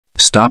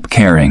Stop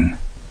Caring,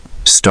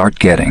 Start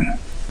Getting.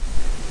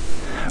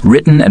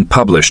 Written and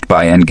published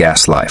by N.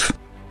 Gaslife.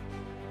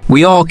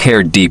 We all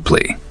care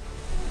deeply.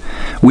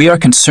 We are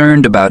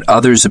concerned about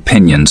others'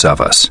 opinions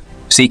of us,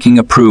 seeking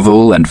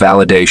approval and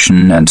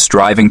validation and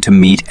striving to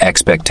meet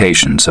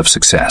expectations of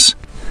success.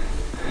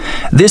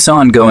 This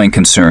ongoing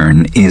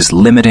concern is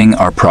limiting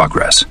our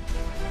progress.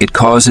 It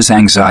causes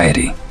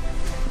anxiety,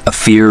 a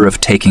fear of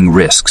taking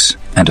risks,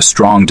 and a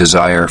strong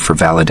desire for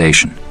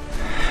validation.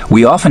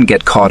 We often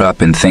get caught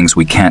up in things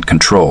we can't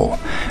control,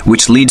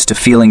 which leads to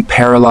feeling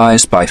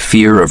paralyzed by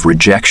fear of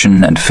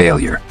rejection and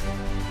failure.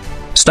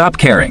 Stop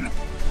caring.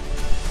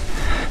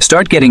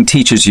 Start Getting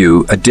teaches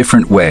you a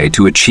different way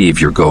to achieve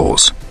your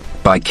goals,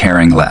 by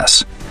caring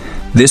less.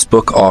 This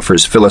book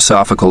offers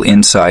philosophical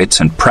insights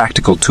and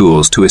practical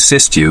tools to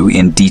assist you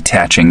in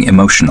detaching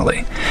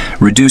emotionally,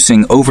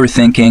 reducing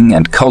overthinking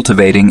and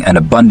cultivating an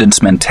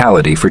abundance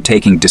mentality for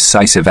taking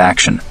decisive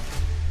action.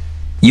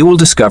 You will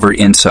discover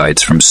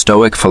insights from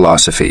Stoic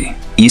philosophy,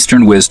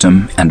 Eastern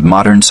wisdom, and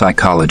modern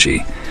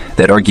psychology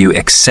that argue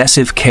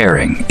excessive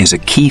caring is a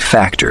key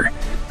factor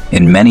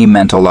in many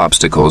mental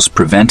obstacles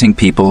preventing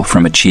people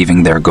from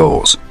achieving their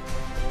goals.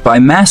 By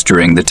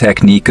mastering the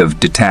technique of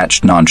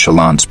detached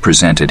nonchalance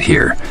presented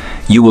here,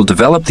 you will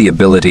develop the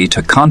ability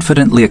to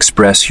confidently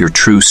express your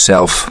true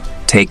self,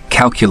 take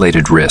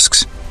calculated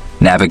risks,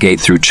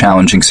 navigate through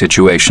challenging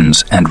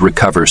situations, and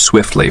recover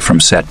swiftly from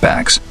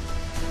setbacks.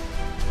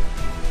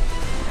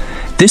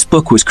 This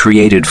book was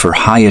created for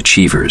high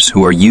achievers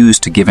who are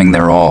used to giving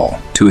their all,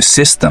 to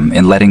assist them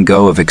in letting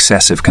go of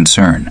excessive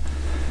concern.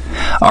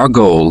 Our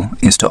goal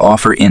is to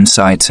offer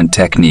insights and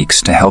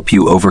techniques to help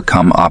you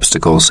overcome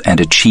obstacles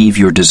and achieve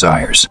your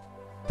desires.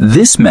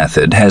 This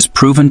method has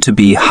proven to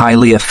be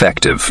highly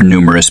effective for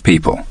numerous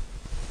people.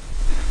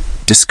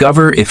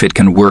 Discover if it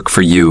can work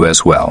for you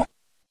as well.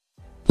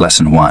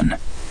 Lesson 1.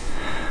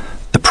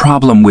 The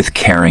problem with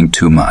caring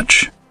too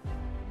much.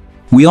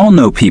 We all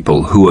know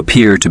people who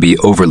appear to be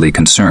overly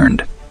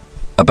concerned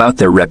about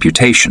their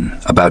reputation,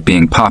 about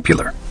being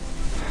popular,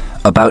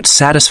 about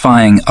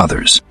satisfying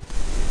others.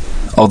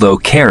 Although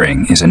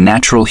caring is a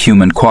natural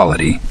human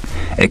quality,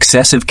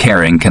 excessive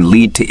caring can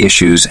lead to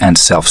issues and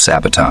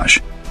self-sabotage.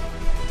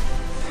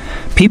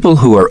 People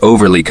who are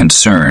overly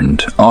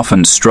concerned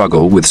often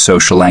struggle with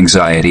social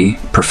anxiety,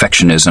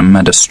 perfectionism,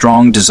 and a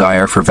strong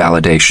desire for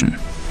validation.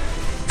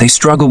 They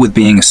struggle with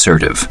being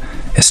assertive,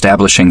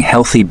 establishing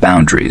healthy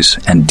boundaries,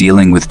 and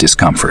dealing with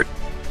discomfort.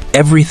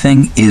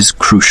 Everything is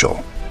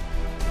crucial.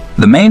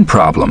 The main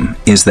problem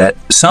is that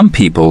some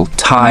people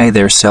tie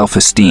their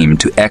self-esteem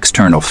to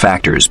external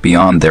factors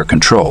beyond their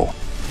control,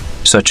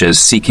 such as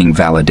seeking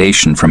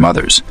validation from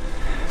others,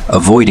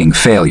 avoiding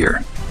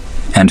failure,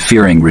 and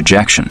fearing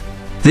rejection.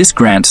 This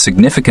grants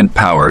significant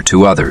power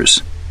to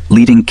others,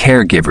 leading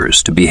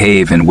caregivers to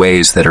behave in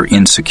ways that are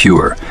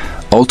insecure,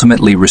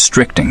 ultimately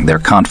restricting their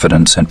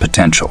confidence and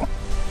potential.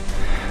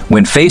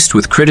 When faced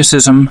with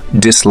criticism,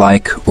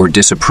 dislike, or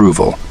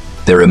disapproval,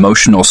 their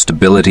emotional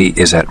stability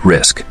is at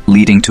risk,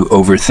 leading to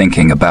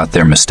overthinking about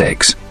their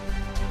mistakes.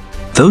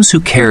 Those who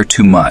care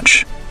too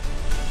much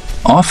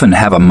often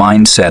have a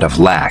mindset of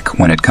lack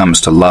when it comes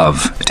to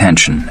love,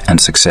 attention,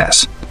 and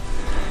success.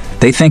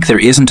 They think there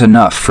isn't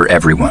enough for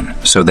everyone,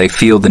 so they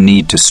feel the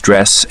need to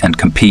stress and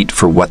compete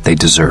for what they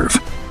deserve.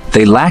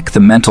 They lack the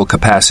mental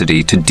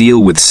capacity to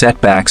deal with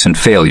setbacks and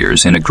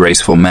failures in a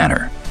graceful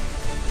manner.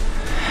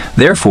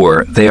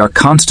 Therefore, they are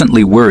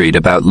constantly worried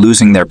about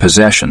losing their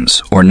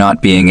possessions or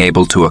not being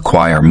able to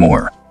acquire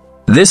more.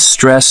 This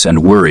stress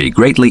and worry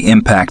greatly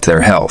impact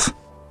their health.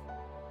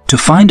 To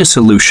find a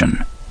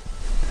solution,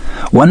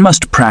 one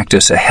must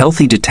practice a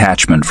healthy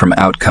detachment from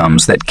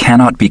outcomes that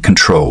cannot be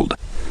controlled,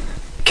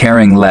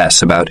 caring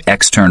less about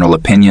external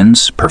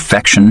opinions,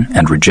 perfection,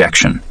 and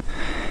rejection.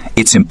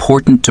 It's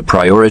important to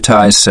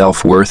prioritize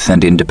self-worth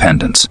and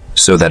independence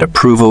so that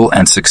approval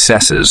and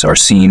successes are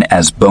seen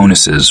as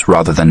bonuses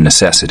rather than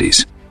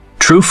necessities.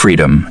 True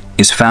freedom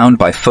is found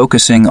by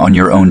focusing on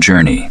your own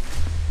journey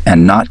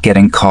and not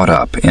getting caught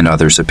up in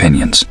others'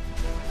 opinions.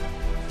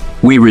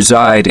 We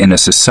reside in a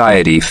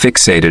society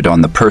fixated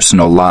on the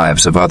personal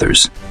lives of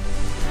others.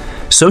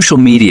 Social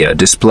media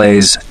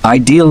displays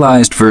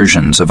idealized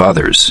versions of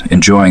others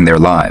enjoying their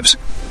lives.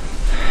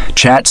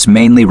 Chats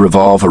mainly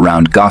revolve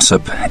around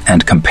gossip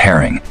and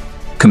comparing.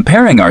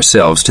 Comparing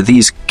ourselves to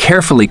these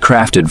carefully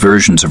crafted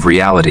versions of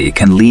reality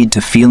can lead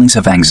to feelings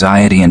of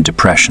anxiety and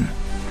depression,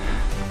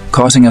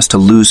 causing us to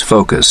lose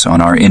focus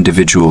on our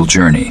individual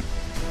journey.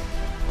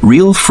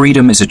 Real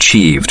freedom is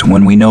achieved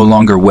when we no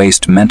longer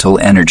waste mental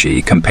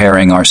energy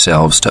comparing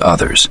ourselves to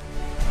others.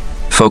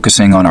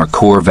 Focusing on our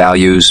core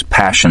values,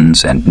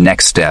 passions, and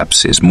next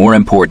steps is more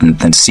important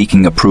than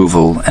seeking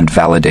approval and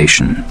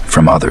validation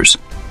from others.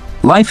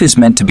 Life is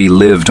meant to be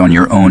lived on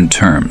your own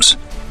terms,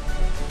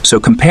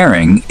 so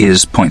comparing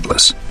is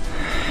pointless.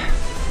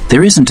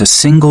 There isn't a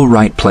single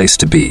right place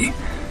to be,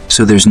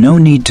 so there's no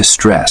need to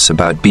stress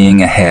about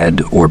being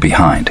ahead or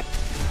behind.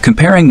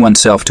 Comparing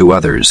oneself to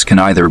others can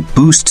either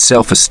boost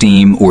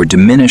self-esteem or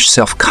diminish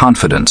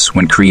self-confidence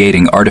when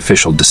creating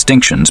artificial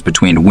distinctions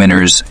between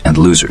winners and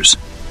losers.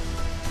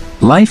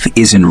 Life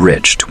is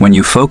enriched when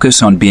you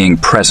focus on being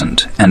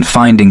present and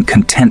finding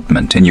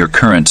contentment in your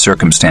current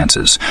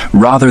circumstances,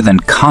 rather than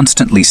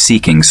constantly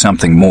seeking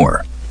something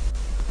more.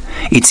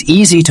 It's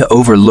easy to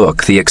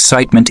overlook the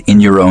excitement in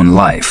your own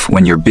life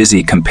when you're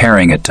busy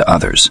comparing it to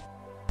others.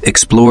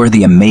 Explore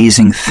the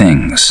amazing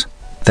things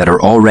that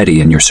are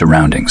already in your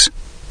surroundings.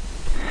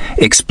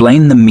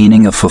 Explain the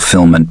meaning of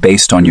fulfillment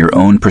based on your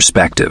own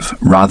perspective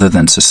rather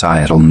than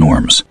societal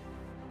norms.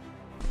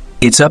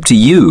 It's up to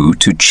you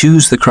to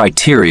choose the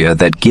criteria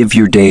that give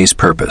your days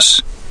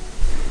purpose.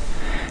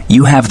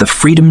 You have the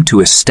freedom to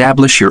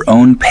establish your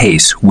own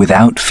pace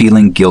without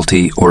feeling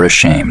guilty or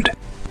ashamed.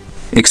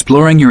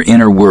 Exploring your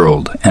inner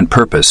world and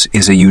purpose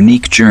is a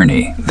unique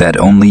journey that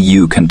only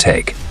you can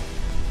take.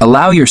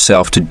 Allow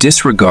yourself to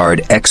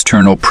disregard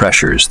external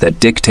pressures that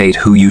dictate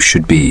who you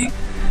should be,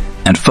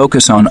 and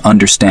focus on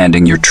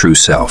understanding your true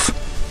self.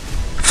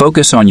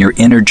 Focus on your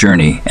inner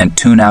journey and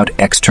tune out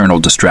external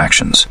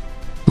distractions.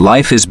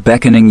 Life is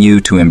beckoning you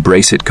to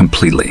embrace it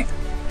completely,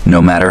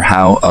 no matter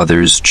how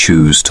others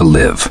choose to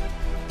live.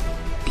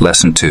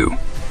 Lesson 2.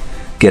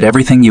 Get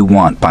everything you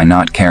want by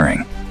not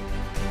caring.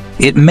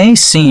 It may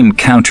seem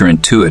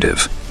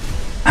counterintuitive.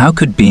 How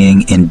could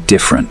being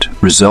indifferent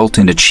result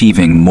in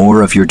achieving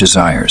more of your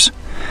desires?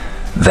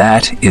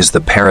 That is the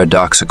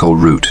paradoxical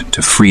route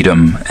to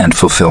freedom and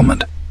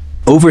fulfillment.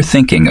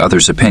 Overthinking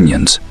others'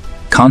 opinions,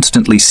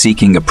 constantly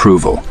seeking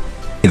approval,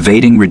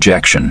 evading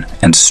rejection,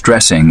 and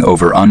stressing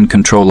over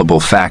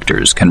uncontrollable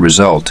factors can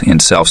result in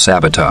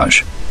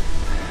self-sabotage.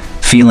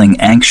 Feeling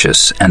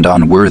anxious and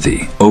unworthy,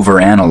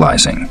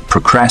 overanalyzing,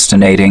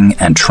 procrastinating,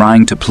 and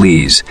trying to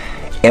please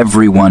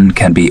everyone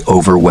can be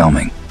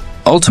overwhelming.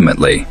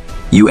 Ultimately,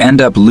 you end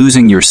up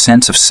losing your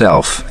sense of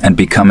self and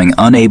becoming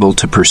unable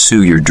to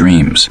pursue your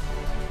dreams.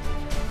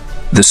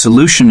 The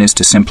solution is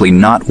to simply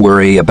not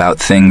worry about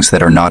things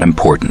that are not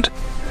important.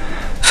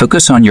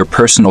 Focus on your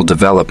personal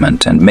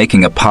development and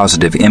making a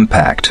positive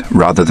impact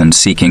rather than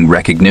seeking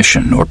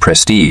recognition or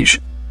prestige.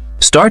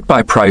 Start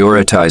by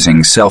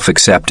prioritizing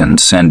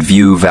self-acceptance and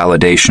view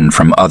validation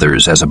from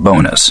others as a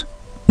bonus,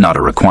 not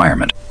a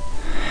requirement.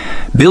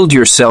 Build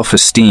your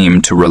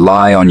self-esteem to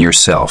rely on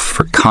yourself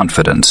for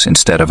confidence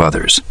instead of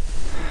others.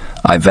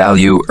 I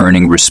value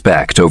earning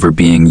respect over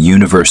being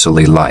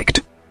universally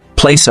liked.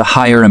 Place a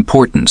higher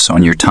importance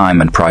on your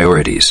time and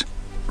priorities,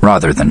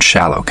 rather than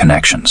shallow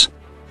connections.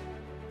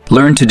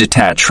 Learn to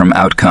detach from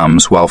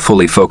outcomes while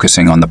fully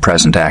focusing on the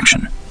present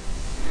action.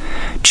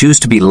 Choose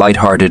to be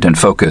lighthearted and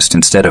focused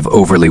instead of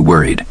overly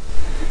worried.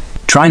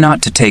 Try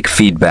not to take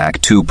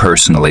feedback too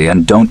personally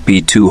and don't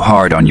be too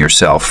hard on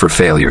yourself for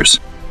failures.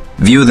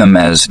 View them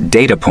as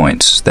data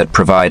points that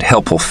provide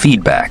helpful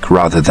feedback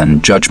rather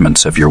than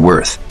judgments of your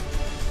worth.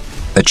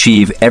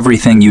 Achieve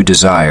everything you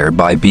desire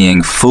by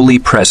being fully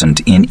present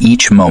in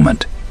each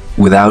moment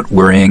without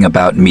worrying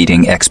about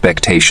meeting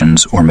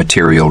expectations or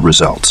material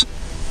results.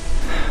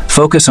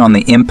 Focus on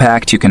the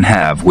impact you can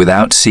have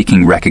without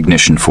seeking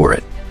recognition for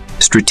it.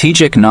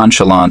 Strategic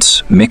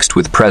nonchalance mixed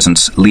with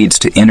presence leads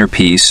to inner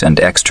peace and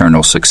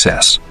external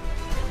success.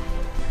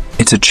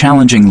 It's a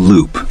challenging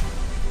loop.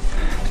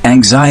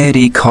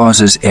 Anxiety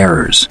causes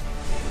errors,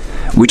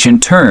 which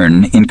in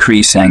turn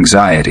increase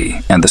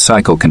anxiety, and the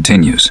cycle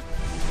continues.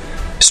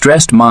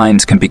 Stressed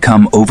minds can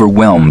become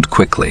overwhelmed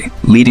quickly,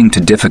 leading to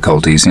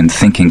difficulties in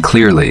thinking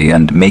clearly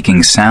and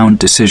making sound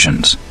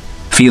decisions.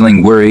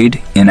 Feeling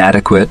worried,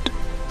 inadequate,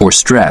 or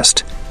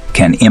stressed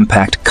can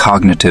impact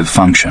cognitive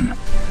function.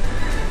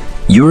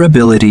 Your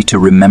ability to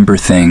remember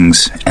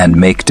things and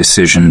make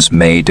decisions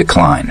may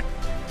decline.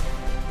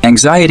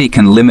 Anxiety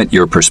can limit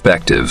your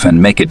perspective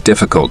and make it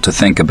difficult to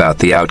think about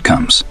the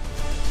outcomes.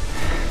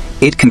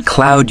 It can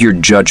cloud your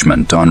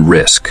judgment on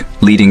risk,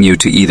 leading you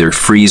to either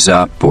freeze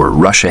up or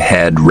rush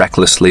ahead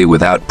recklessly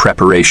without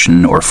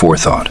preparation or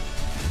forethought.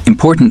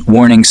 Important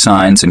warning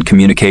signs and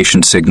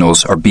communication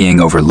signals are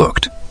being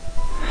overlooked.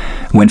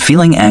 When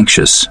feeling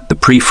anxious, the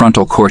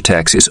prefrontal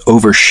cortex is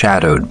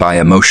overshadowed by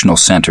emotional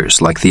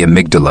centers like the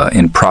amygdala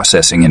in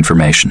processing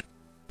information.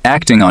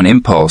 Acting on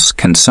impulse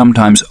can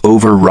sometimes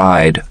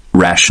override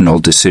rational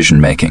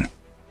decision-making.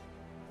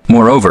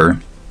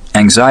 Moreover,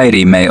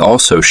 anxiety may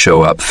also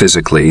show up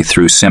physically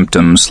through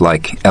symptoms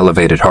like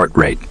elevated heart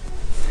rate,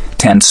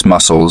 tense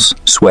muscles,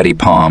 sweaty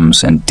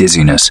palms, and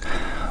dizziness,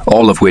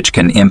 all of which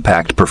can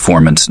impact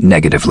performance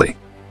negatively.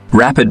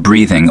 Rapid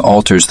breathing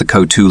alters the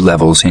CO2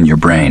 levels in your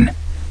brain,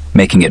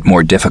 making it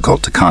more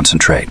difficult to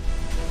concentrate.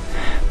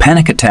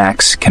 Panic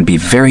attacks can be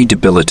very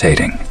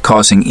debilitating,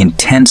 causing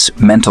intense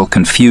mental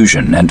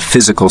confusion and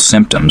physical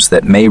symptoms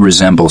that may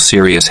resemble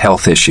serious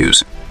health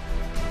issues.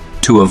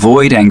 To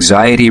avoid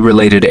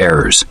anxiety-related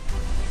errors,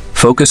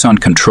 focus on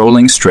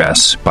controlling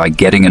stress by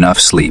getting enough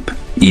sleep,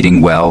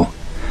 eating well,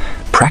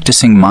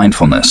 practicing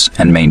mindfulness,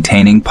 and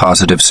maintaining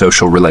positive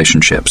social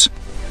relationships.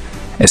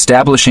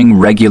 Establishing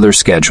regular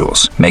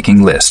schedules,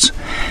 making lists,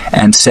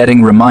 and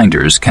setting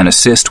reminders can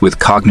assist with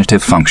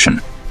cognitive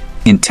function.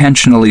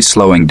 Intentionally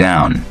slowing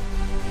down,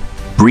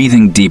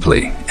 breathing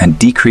deeply, and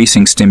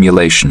decreasing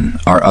stimulation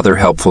are other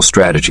helpful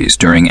strategies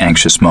during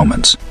anxious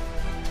moments.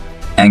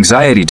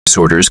 Anxiety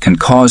disorders can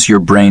cause your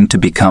brain to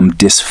become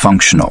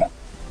dysfunctional,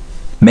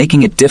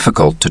 making it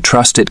difficult to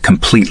trust it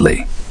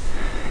completely.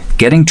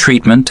 Getting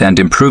treatment and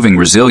improving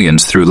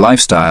resilience through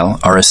lifestyle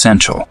are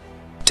essential.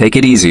 Take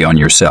it easy on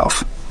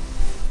yourself.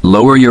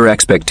 Lower your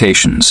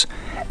expectations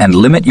and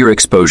limit your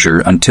exposure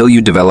until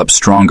you develop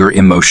stronger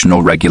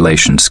emotional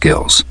regulation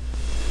skills.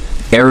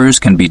 Errors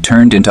can be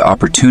turned into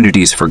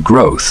opportunities for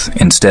growth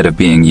instead of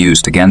being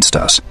used against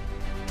us.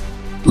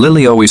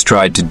 Lily always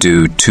tried to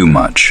do too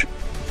much.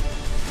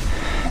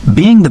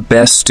 Being the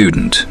best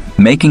student,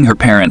 making her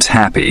parents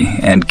happy,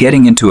 and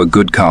getting into a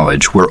good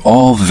college were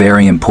all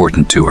very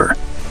important to her.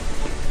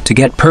 To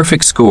get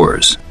perfect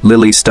scores,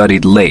 Lily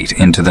studied late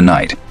into the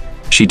night.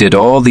 She did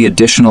all the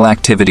additional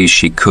activities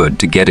she could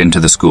to get into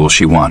the school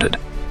she wanted.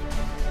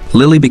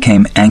 Lily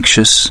became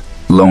anxious,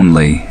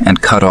 lonely,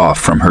 and cut off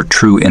from her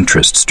true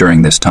interests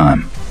during this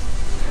time.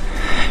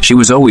 She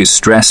was always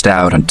stressed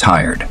out and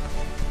tired.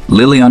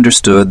 Lily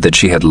understood that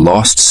she had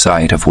lost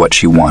sight of what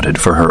she wanted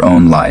for her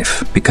own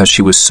life because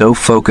she was so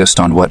focused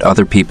on what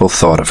other people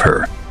thought of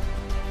her.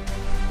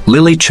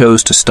 Lily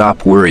chose to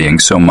stop worrying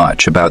so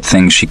much about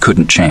things she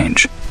couldn't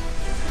change.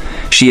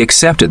 She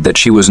accepted that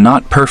she was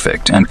not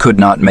perfect and could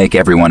not make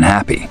everyone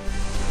happy.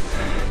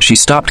 She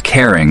stopped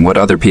caring what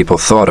other people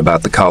thought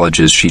about the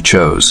colleges she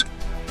chose.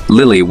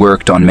 Lily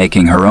worked on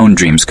making her own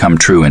dreams come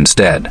true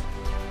instead.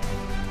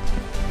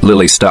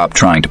 Lily stopped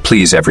trying to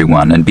please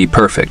everyone and be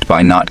perfect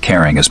by not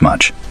caring as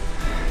much.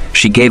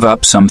 She gave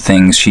up some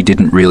things she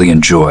didn't really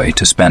enjoy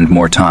to spend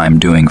more time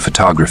doing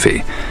photography,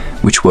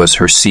 which was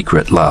her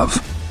secret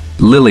love.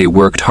 Lily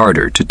worked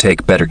harder to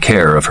take better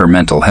care of her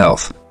mental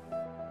health.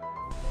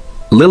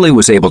 Lily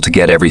was able to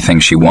get everything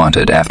she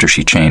wanted after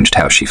she changed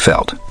how she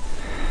felt.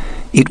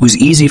 It was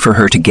easy for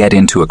her to get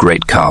into a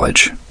great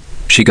college.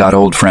 She got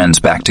old friends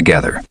back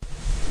together.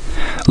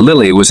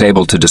 Lily was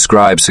able to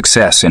describe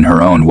success in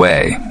her own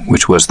way,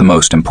 which was the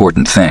most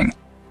important thing.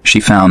 She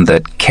found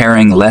that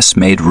caring less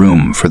made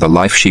room for the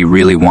life she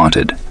really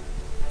wanted,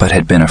 but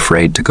had been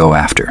afraid to go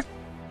after.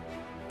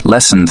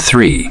 Lesson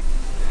 3.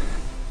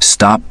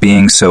 Stop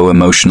being so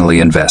emotionally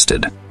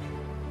invested.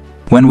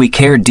 When we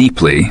care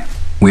deeply,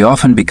 we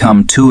often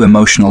become too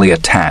emotionally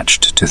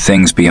attached to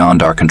things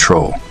beyond our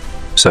control,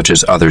 such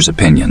as others'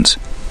 opinions.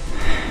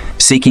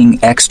 Seeking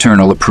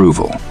external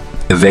approval,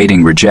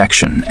 evading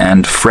rejection,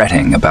 and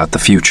fretting about the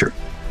future.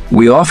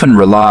 We often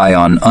rely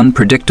on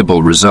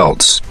unpredictable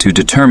results to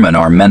determine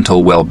our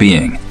mental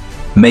well-being,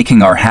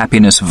 making our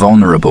happiness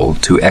vulnerable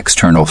to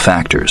external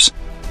factors.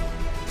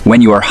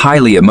 When you are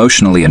highly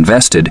emotionally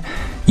invested,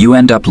 you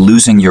end up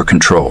losing your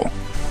control.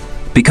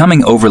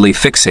 Becoming overly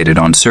fixated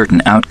on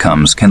certain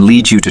outcomes can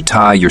lead you to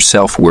tie your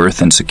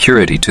self-worth and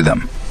security to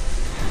them.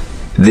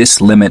 This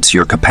limits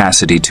your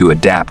capacity to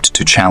adapt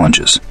to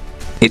challenges.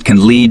 It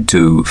can lead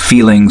to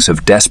feelings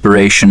of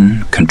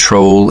desperation,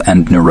 control,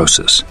 and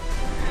neurosis.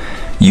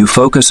 You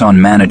focus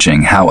on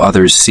managing how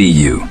others see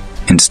you,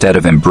 instead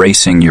of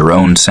embracing your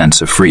own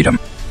sense of freedom.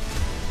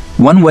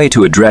 One way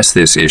to address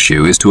this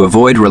issue is to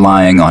avoid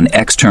relying on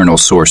external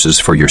sources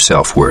for your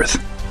self-worth.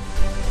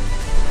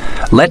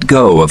 Let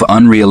go of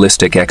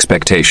unrealistic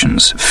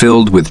expectations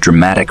filled with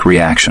dramatic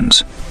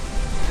reactions.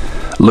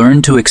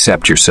 Learn to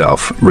accept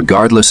yourself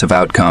regardless of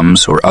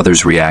outcomes or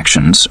others'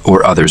 reactions.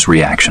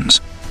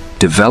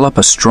 Develop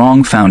a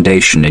strong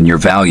foundation in your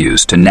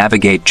values to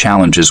navigate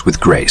challenges with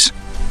grace.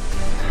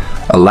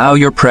 Allow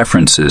your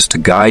preferences to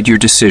guide your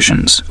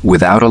decisions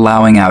without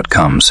allowing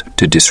outcomes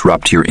to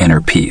disrupt your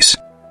inner peace.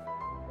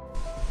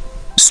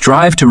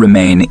 Strive to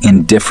remain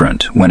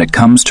indifferent when it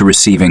comes to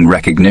receiving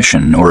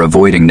recognition or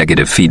avoiding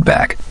negative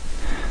feedback.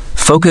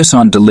 Focus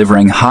on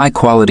delivering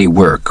high-quality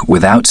work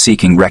without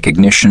seeking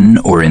recognition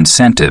or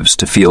incentives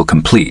to feel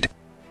complete.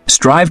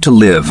 Strive to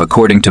live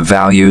according to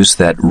values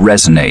that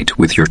resonate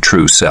with your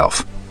true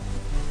self.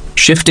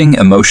 Shifting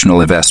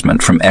emotional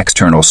investment from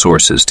external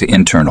sources to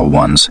internal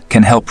ones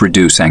can help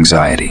reduce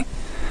anxiety.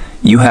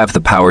 You have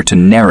the power to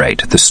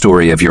narrate the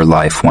story of your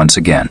life once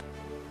again.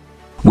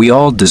 We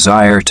all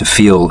desire to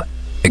feel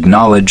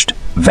acknowledged,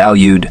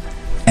 valued,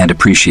 and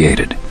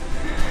appreciated.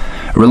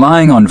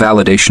 Relying on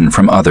validation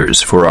from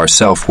others for our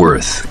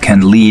self-worth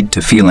can lead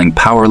to feeling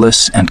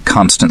powerless and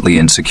constantly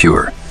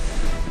insecure.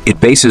 It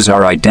bases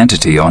our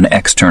identity on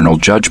external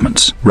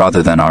judgments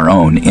rather than our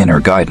own inner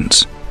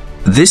guidance.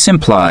 This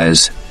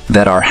implies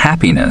that our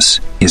happiness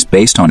is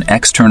based on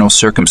external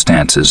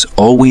circumstances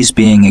always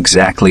being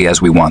exactly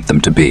as we want them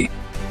to be.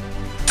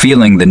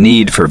 Feeling the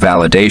need for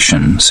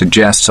validation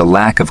suggests a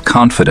lack of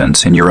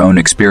confidence in your own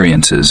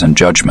experiences and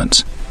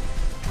judgments.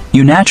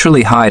 You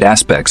naturally hide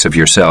aspects of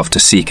yourself to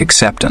seek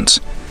acceptance.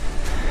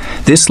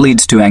 This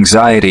leads to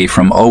anxiety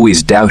from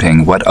always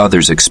doubting what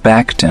others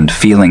expect and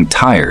feeling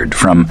tired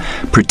from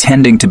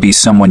pretending to be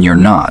someone you're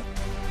not.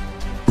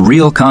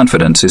 Real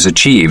confidence is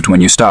achieved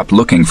when you stop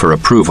looking for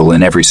approval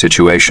in every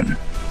situation.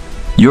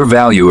 Your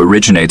value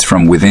originates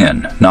from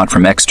within, not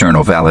from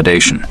external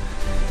validation.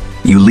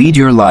 You lead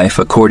your life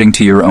according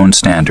to your own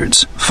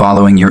standards,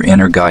 following your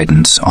inner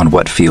guidance on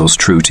what feels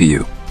true to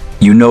you.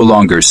 You no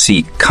longer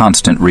seek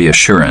constant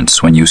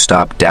reassurance when you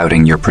stop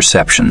doubting your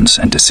perceptions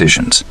and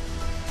decisions.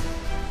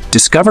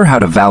 Discover how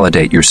to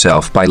validate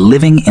yourself by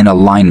living in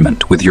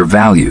alignment with your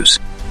values,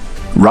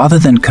 rather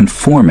than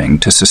conforming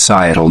to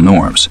societal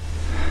norms.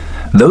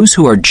 Those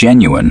who are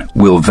genuine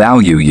will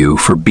value you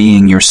for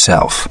being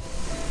yourself.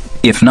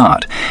 If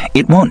not,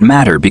 it won't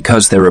matter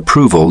because their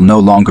approval no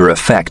longer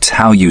affects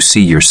how you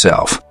see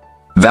yourself.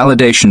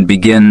 Validation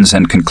begins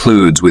and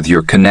concludes with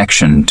your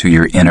connection to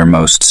your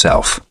innermost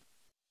self.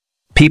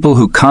 People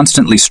who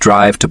constantly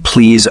strive to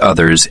please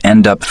others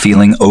end up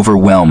feeling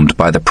overwhelmed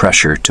by the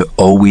pressure to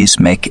always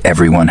make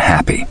everyone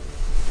happy.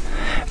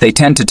 They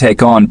tend to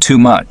take on too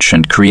much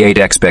and create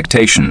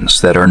expectations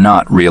that are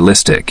not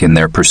realistic in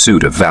their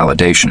pursuit of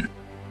validation.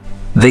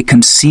 They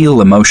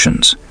conceal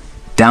emotions,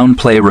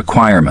 downplay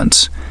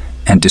requirements,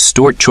 and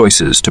distort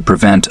choices to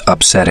prevent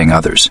upsetting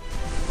others.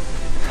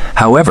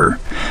 However,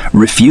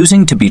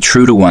 refusing to be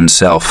true to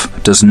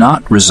oneself does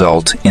not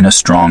result in a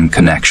strong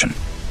connection.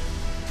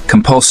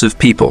 Compulsive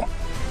people.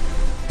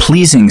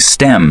 Pleasing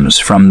stems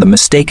from the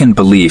mistaken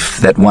belief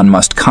that one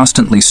must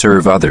constantly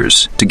serve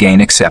others to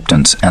gain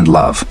acceptance and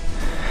love.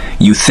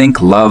 You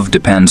think love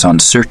depends on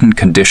certain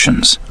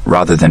conditions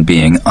rather than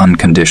being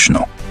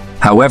unconditional.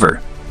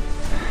 However,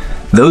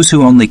 those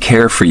who only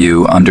care for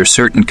you under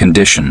certain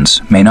conditions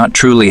may not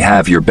truly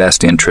have your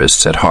best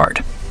interests at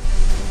heart.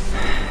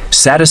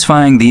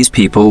 Satisfying these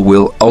people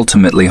will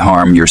ultimately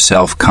harm your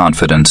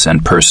self-confidence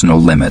and personal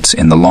limits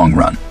in the long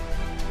run.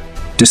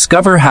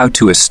 Discover how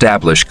to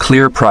establish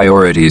clear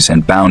priorities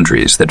and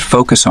boundaries that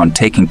focus on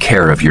taking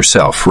care of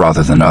yourself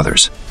rather than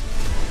others.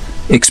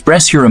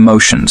 Express your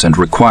emotions and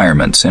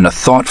requirements in a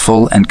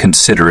thoughtful and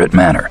considerate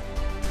manner.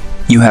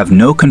 You have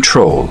no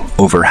control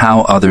over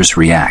how others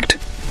react,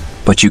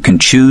 but you can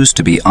choose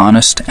to be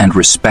honest and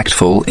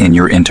respectful in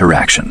your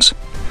interactions.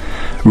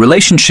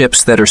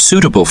 Relationships that are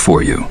suitable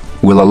for you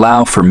will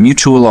allow for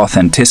mutual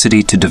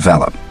authenticity to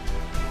develop.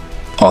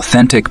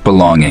 Authentic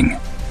belonging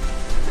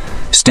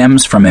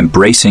stems from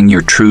embracing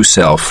your true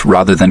self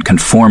rather than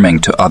conforming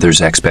to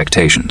others'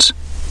 expectations.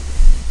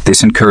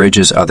 This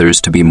encourages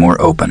others to be more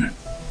open,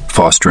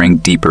 fostering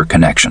deeper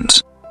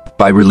connections.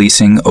 By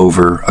releasing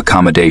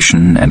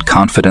over-accommodation and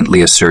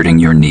confidently asserting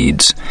your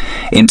needs,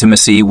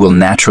 intimacy will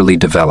naturally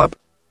develop.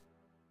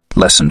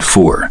 Lesson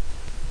 4.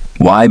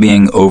 Why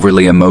being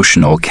overly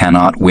emotional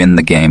cannot win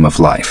the game of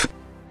life.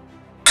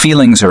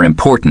 Feelings are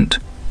important,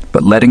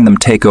 but letting them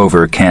take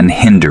over can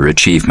hinder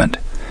achievement.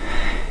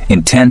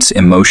 Intense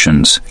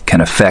emotions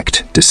can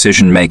affect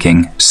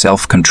decision-making,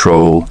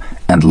 self-control,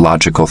 and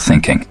logical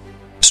thinking.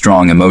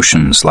 Strong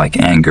emotions like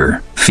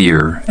anger,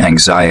 fear,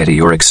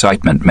 anxiety, or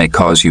excitement may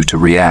cause you to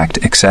react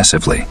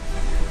excessively.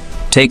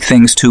 Take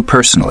things too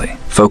personally,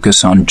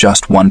 focus on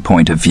just one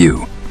point of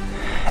view,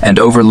 and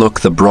overlook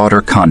the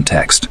broader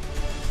context.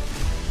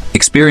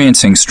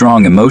 Experiencing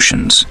strong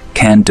emotions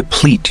can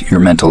deplete your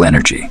mental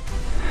energy.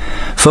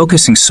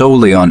 Focusing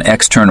solely on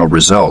external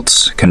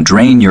results can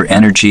drain your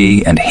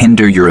energy and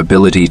hinder your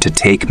ability to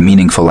take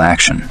meaningful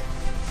action.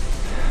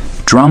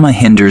 Drama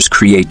hinders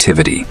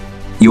creativity.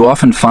 You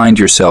often find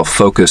yourself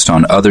focused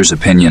on others'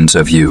 opinions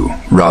of you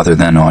rather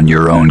than on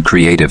your own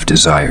creative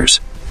desires.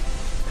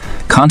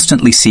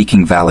 Constantly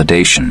seeking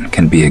validation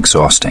can be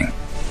exhausting.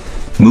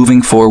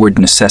 Moving forward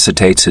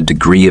necessitates a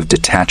degree of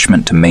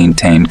detachment to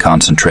maintain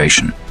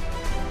concentration.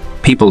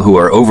 People who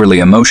are overly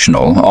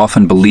emotional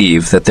often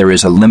believe that there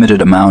is a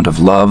limited amount of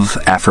love,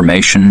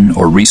 affirmation,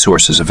 or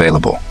resources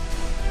available.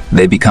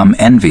 They become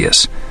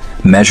envious,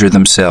 measure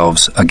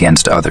themselves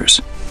against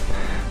others,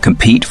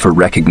 compete for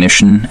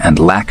recognition, and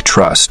lack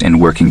trust in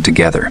working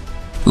together.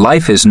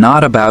 Life is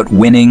not about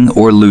winning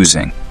or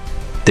losing.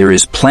 There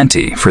is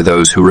plenty for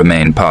those who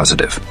remain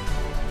positive.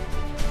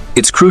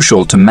 It's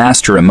crucial to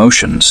master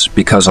emotions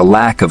because a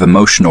lack of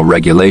emotional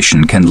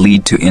regulation can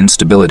lead to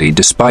instability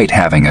despite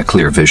having a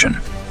clear vision.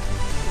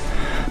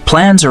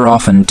 Plans are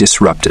often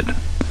disrupted.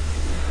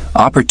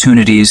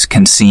 Opportunities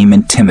can seem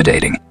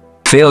intimidating.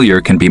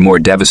 Failure can be more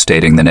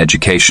devastating than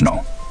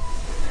educational.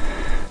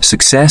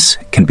 Success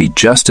can be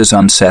just as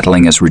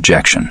unsettling as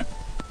rejection.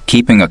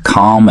 Keeping a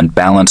calm and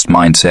balanced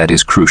mindset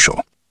is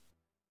crucial.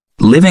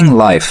 Living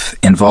life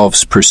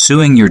involves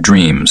pursuing your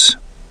dreams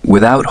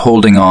without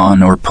holding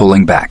on or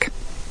pulling back.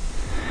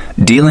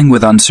 Dealing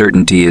with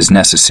uncertainty is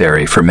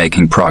necessary for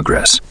making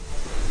progress.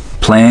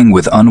 Playing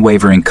with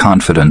unwavering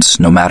confidence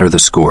no matter the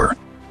score.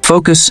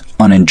 Focus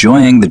on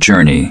enjoying the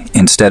journey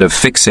instead of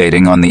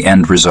fixating on the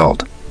end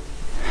result.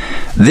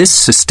 This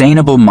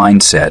sustainable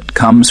mindset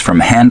comes from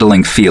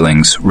handling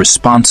feelings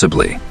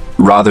responsibly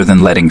rather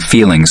than letting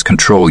feelings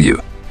control you.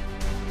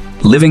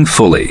 Living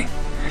fully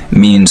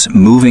means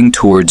moving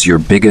towards your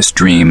biggest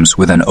dreams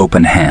with an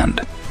open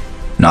hand,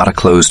 not a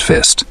closed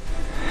fist.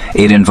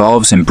 It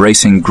involves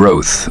embracing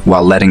growth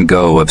while letting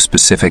go of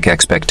specific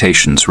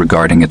expectations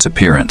regarding its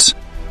appearance.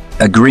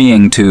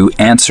 Agreeing to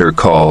answer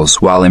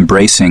calls while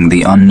embracing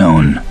the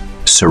unknown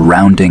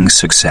surrounding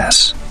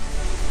success.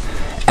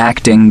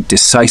 acting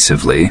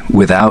decisively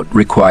without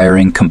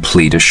requiring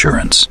complete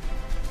assurance.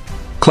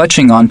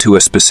 Clutching onto a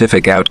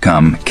specific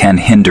outcome can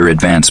hinder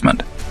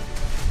advancement.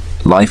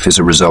 Life is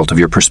a result of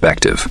your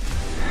perspective,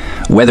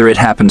 whether it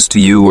happens to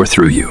you or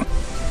through you.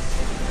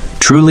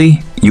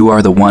 Truly, you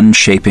are the one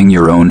shaping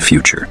your own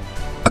future.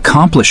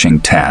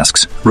 Accomplishing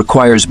tasks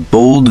requires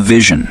bold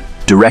vision,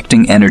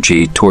 directing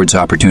energy towards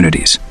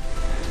opportunities.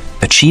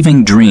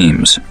 Achieving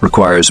dreams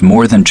requires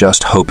more than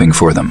just hoping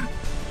for them.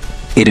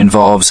 It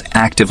involves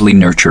actively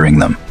nurturing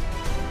them.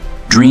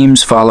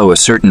 Dreams follow a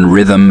certain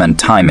rhythm and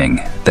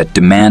timing that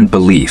demand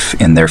belief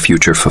in their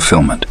future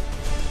fulfillment.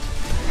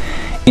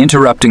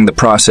 Interrupting the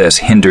process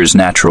hinders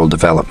natural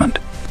development.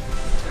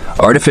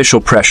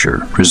 Artificial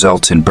pressure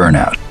results in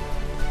burnout.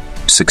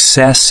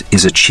 Success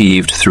is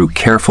achieved through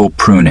careful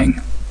pruning,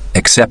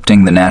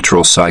 accepting the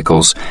natural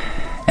cycles,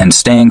 and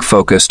staying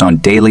focused on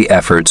daily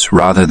efforts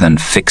rather than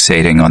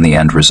fixating on the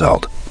end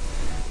result.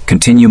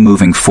 Continue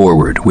moving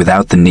forward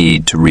without the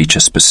need to reach a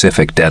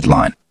specific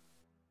deadline.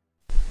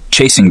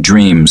 Chasing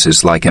dreams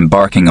is like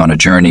embarking on a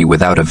journey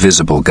without a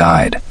visible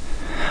guide.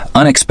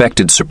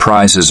 Unexpected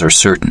surprises are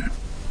certain.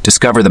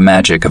 Discover the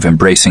magic of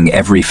embracing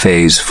every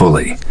phase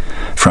fully,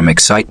 from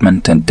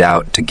excitement and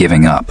doubt to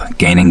giving up,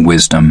 gaining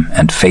wisdom,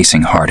 and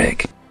facing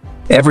heartache.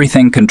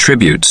 Everything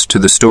contributes to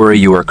the story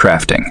you are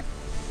crafting.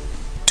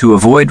 To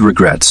avoid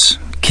regrets,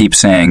 keep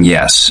saying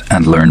yes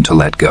and learn to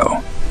let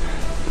go.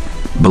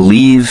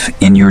 Believe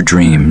in your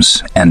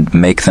dreams and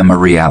make them a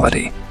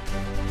reality.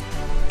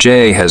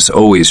 Jay has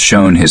always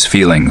shown his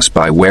feelings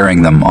by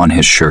wearing them on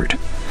his shirt.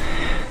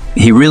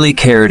 He really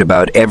cared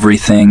about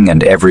everything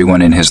and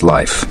everyone in his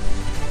life.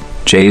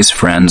 Jay's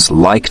friends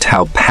liked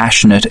how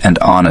passionate and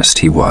honest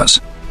he was.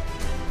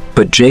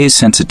 But Jay's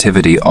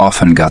sensitivity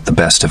often got the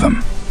best of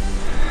him.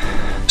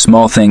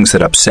 Small things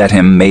that upset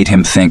him made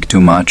him think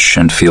too much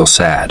and feel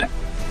sad.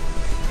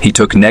 He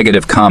took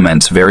negative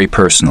comments very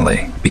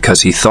personally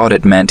because he thought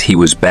it meant he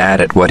was bad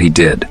at what he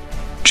did.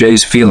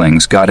 Jay's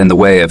feelings got in the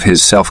way of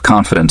his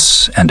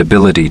self-confidence and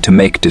ability to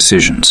make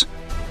decisions.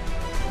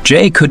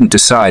 Jay couldn't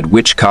decide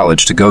which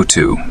college to go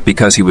to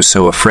because he was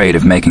so afraid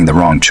of making the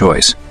wrong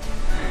choice.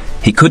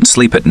 He couldn't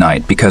sleep at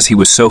night because he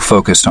was so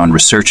focused on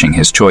researching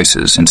his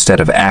choices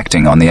instead of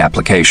acting on the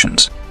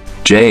applications.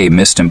 Jay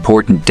missed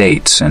important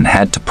dates and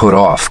had to put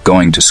off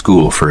going to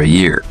school for a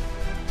year.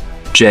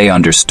 Jay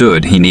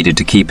understood he needed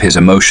to keep his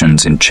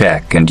emotions in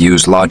check and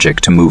use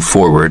logic to move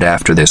forward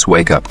after this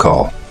wake-up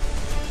call.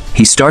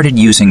 He started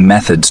using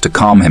methods to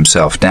calm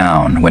himself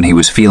down when he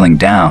was feeling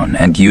down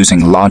and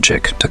using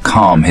logic to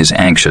calm his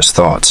anxious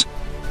thoughts.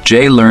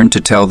 Jay learned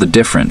to tell the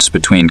difference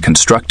between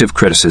constructive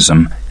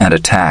criticism and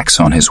attacks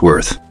on his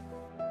worth.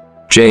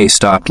 Jay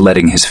stopped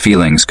letting his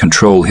feelings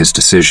control his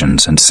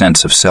decisions and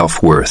sense of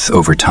self-worth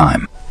over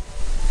time.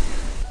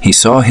 He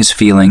saw his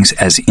feelings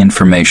as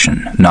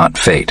information, not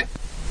fate.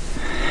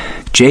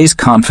 Jay's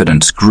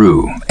confidence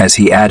grew as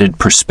he added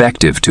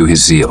perspective to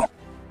his zeal.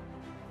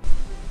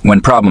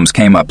 When problems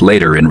came up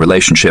later in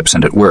relationships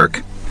and at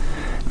work,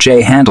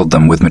 Jay handled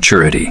them with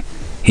maturity.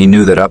 He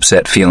knew that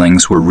upset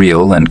feelings were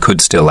real and could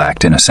still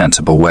act in a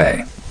sensible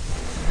way.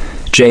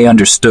 Jay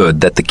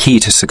understood that the key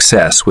to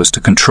success was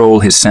to control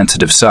his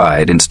sensitive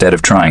side instead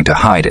of trying to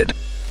hide it.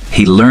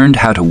 He learned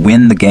how to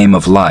win the game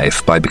of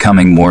life by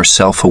becoming more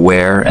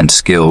self-aware and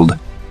skilled.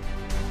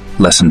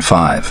 Lesson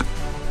 5.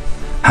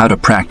 How to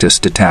practice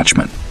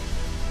detachment.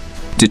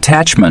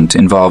 Detachment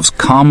involves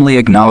calmly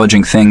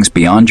acknowledging things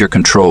beyond your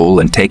control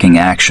and taking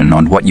action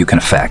on what you can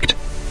affect.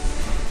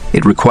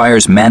 It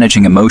requires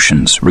managing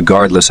emotions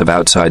regardless of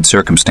outside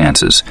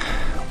circumstances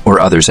or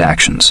others'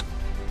 actions.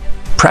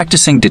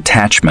 Practicing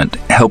detachment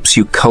helps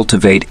you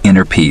cultivate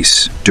inner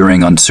peace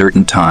during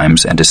uncertain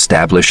times and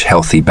establish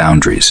healthy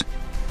boundaries.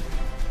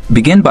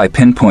 Begin by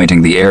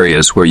pinpointing the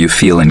areas where you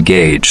feel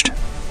engaged.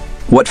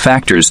 What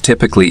factors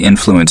typically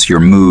influence your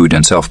mood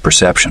and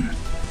self-perception?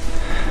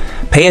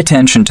 Pay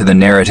attention to the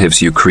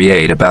narratives you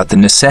create about the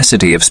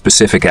necessity of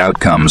specific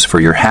outcomes for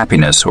your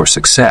happiness or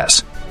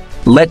success.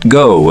 Let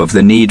go of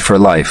the need for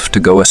life to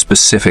go a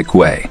specific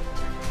way.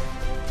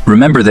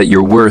 Remember that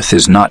your worth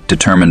is not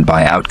determined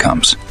by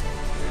outcomes.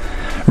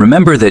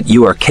 Remember that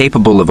you are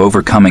capable of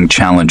overcoming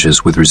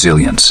challenges with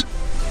resilience.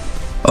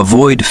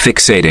 Avoid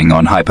fixating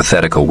on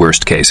hypothetical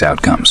worst-case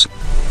outcomes.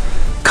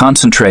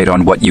 Concentrate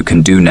on what you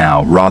can do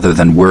now rather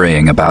than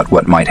worrying about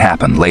what might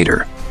happen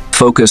later.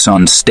 Focus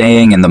on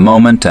staying in the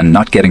moment and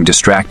not getting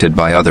distracted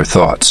by other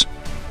thoughts.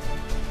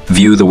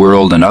 View the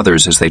world and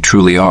others as they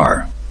truly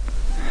are,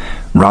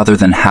 rather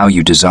than how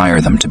you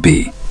desire them to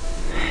be.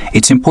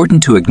 It's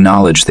important to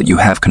acknowledge that you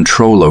have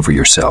control over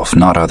yourself,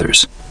 not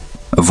others.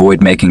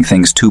 Avoid making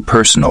things too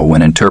personal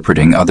when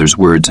interpreting others'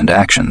 words and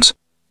actions.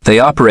 They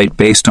operate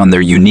based on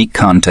their unique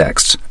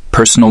contexts,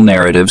 personal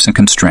narratives, and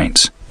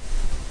constraints.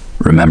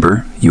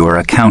 Remember, you are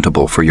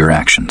accountable for your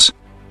actions.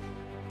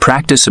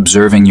 Practice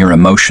observing your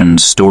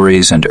emotions,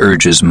 stories, and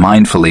urges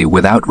mindfully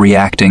without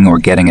reacting or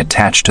getting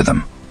attached to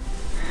them.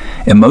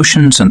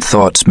 Emotions and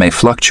thoughts may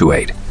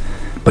fluctuate,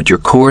 but your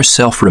core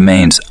self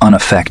remains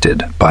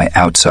unaffected by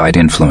outside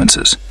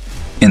influences.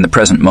 In the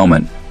present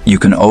moment, you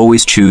can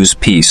always choose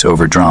peace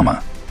over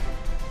drama.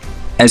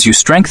 As you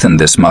strengthen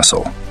this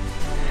muscle,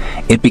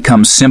 it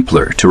becomes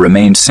simpler to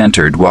remain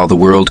centered while the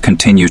world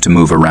continues to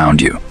move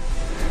around you.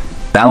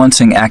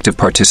 Balancing active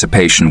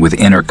participation with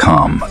inner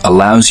calm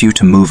allows you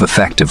to move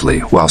effectively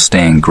while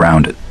staying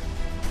grounded.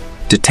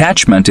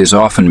 Detachment is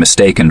often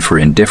mistaken for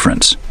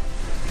indifference,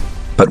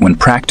 but when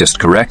practiced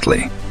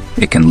correctly,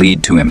 it can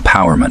lead to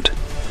empowerment.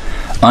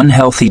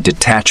 Unhealthy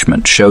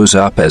detachment shows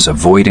up as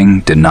avoiding,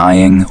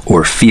 denying,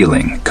 or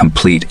feeling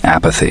complete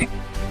apathy.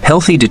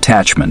 Healthy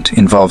detachment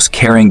involves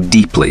caring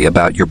deeply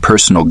about your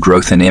personal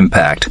growth and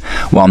impact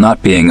while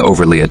not being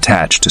overly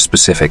attached to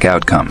specific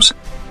outcomes.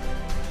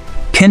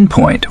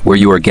 Pinpoint where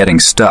you are getting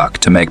stuck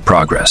to make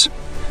progress.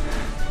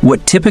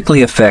 What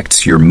typically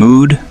affects your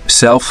mood,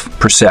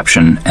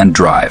 self-perception, and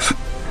drive?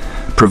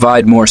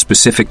 Provide more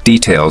specific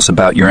details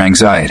about your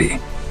anxiety.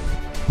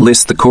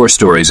 List the core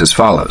stories as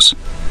follows.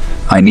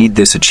 I need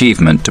this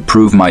achievement to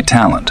prove my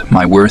talent.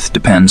 My worth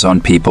depends on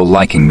people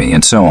liking me,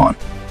 and so on.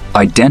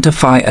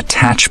 Identify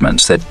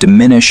attachments that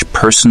diminish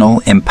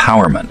personal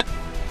empowerment.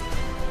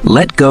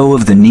 Let go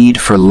of the need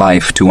for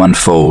life to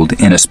unfold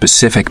in a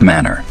specific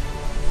manner.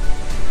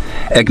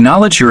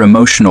 Acknowledge your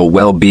emotional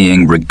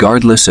well-being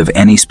regardless of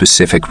any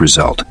specific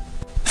result.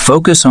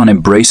 Focus on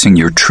embracing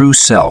your true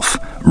self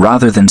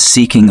rather than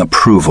seeking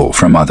approval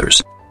from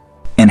others.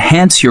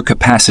 Enhance your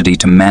capacity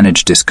to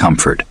manage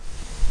discomfort.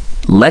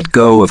 Let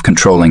go of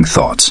controlling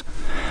thoughts.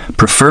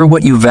 Prefer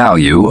what you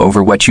value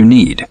over what you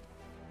need.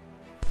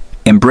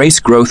 Embrace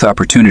growth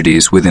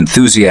opportunities with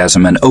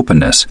enthusiasm and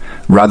openness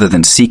rather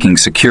than seeking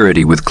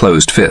security with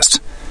closed fists.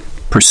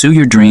 Pursue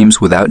your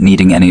dreams without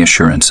needing any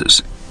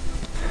assurances.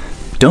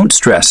 Don't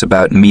stress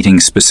about meeting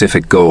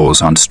specific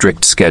goals on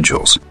strict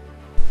schedules.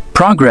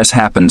 Progress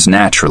happens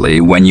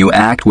naturally when you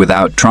act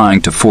without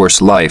trying to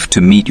force life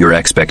to meet your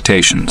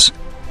expectations.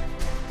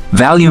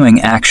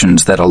 Valuing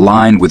actions that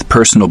align with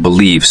personal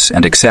beliefs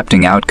and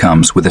accepting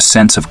outcomes with a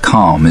sense of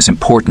calm is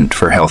important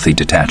for healthy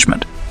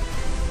detachment.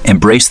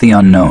 Embrace the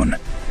unknown.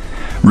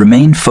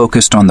 Remain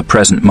focused on the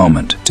present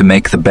moment to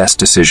make the best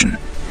decision,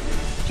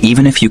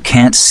 even if you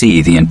can't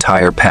see the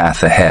entire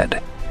path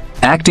ahead.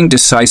 Acting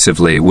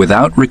decisively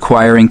without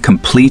requiring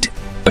complete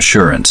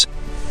assurance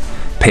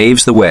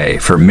paves the way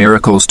for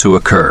miracles to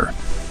occur.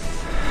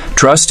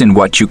 Trust in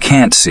what you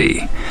can't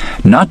see,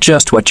 not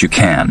just what you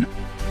can.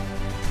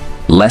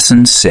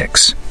 Lesson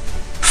 6.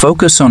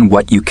 Focus on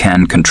what you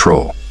can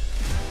control.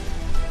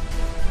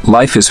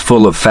 Life is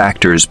full of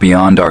factors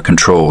beyond our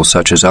control,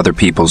 such as other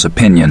people's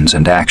opinions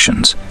and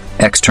actions,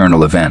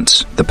 external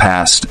events, the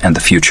past, and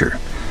the future.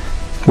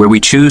 Where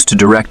we choose to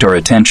direct our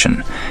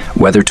attention,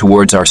 whether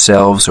towards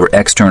ourselves or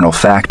external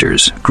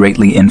factors,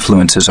 greatly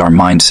influences our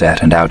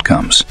mindset and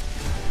outcomes.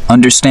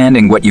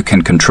 Understanding what you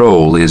can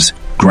control is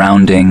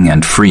grounding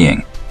and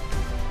freeing.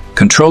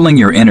 Controlling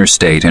your inner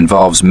state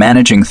involves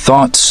managing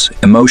thoughts,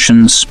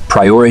 emotions,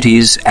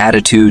 priorities,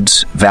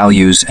 attitudes,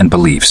 values, and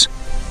beliefs.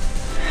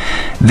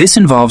 This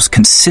involves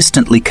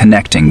consistently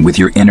connecting with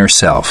your inner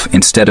self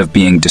instead of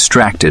being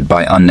distracted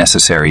by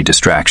unnecessary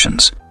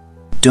distractions.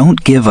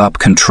 Don't give up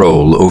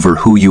control over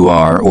who you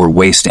are or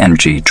waste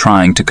energy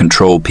trying to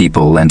control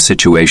people and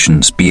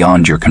situations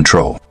beyond your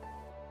control.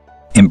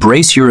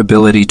 Embrace your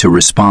ability to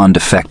respond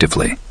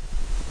effectively.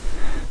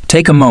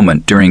 Take a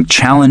moment during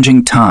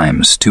challenging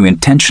times to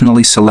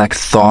intentionally select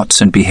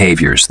thoughts and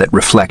behaviors that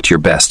reflect your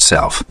best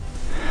self.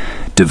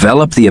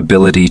 Develop the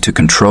ability to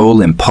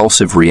control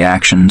impulsive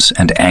reactions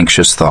and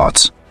anxious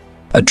thoughts.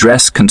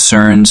 Address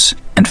concerns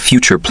and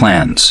future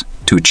plans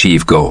to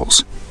achieve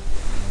goals.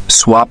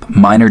 Swap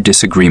minor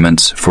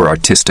disagreements for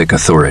artistic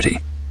authority.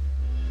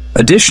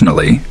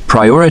 Additionally,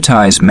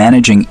 prioritize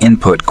managing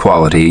input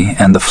quality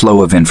and the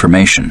flow of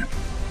information.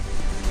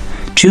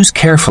 Choose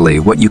carefully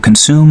what you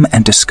consume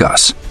and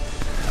discuss.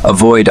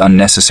 Avoid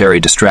unnecessary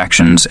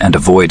distractions and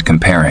avoid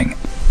comparing.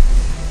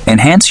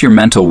 Enhance your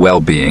mental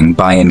well-being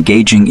by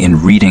engaging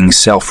in reading,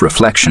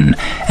 self-reflection,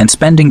 and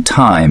spending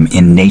time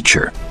in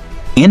nature.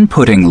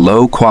 Inputting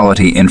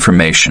low-quality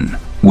information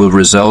will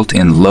result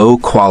in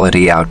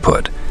low-quality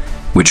output,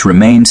 which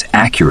remains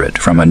accurate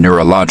from a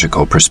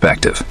neurological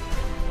perspective.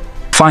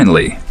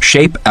 Finally,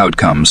 shape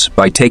outcomes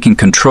by taking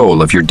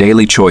control of your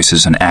daily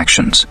choices and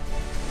actions.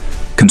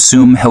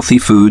 Consume healthy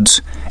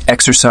foods,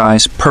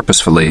 exercise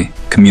purposefully,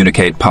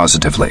 communicate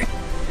positively.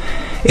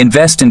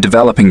 Invest in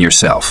developing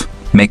yourself.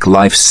 Make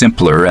life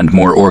simpler and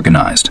more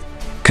organized.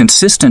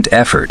 Consistent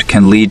effort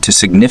can lead to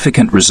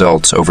significant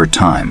results over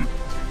time.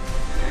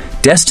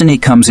 Destiny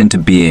comes into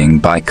being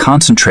by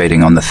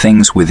concentrating on the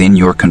things within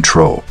your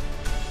control.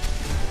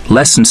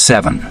 Lesson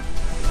 7.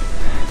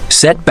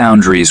 Set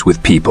boundaries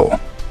with people.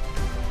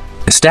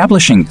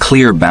 Establishing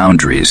clear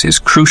boundaries is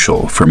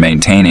crucial for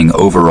maintaining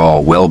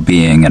overall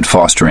well-being and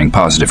fostering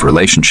positive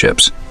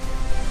relationships.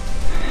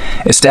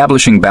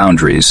 Establishing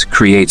boundaries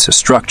creates a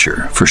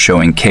structure for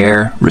showing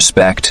care,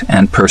 respect,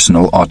 and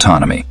personal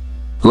autonomy.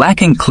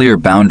 Lacking clear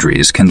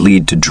boundaries can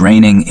lead to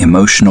draining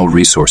emotional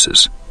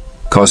resources,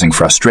 causing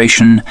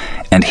frustration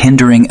and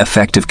hindering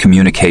effective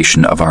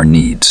communication of our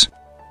needs.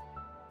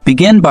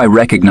 Begin by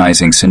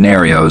recognizing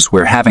scenarios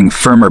where having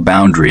firmer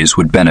boundaries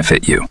would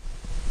benefit you.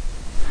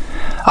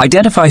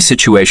 Identify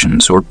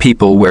situations or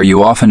people where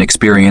you often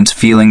experience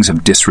feelings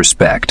of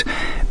disrespect,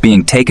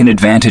 being taken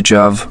advantage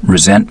of,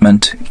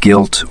 resentment,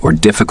 guilt, or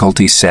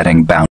difficulty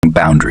setting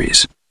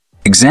boundaries.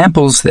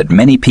 Examples that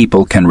many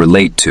people can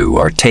relate to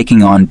are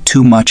taking on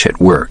too much at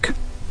work,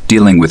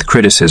 dealing with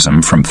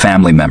criticism from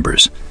family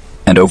members,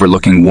 and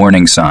overlooking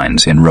warning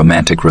signs in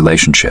romantic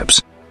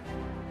relationships.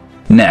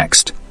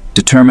 Next,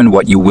 determine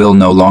what you will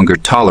no longer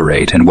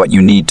tolerate and what you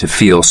need to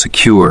feel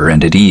secure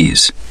and at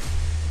ease.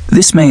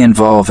 This may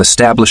involve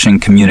establishing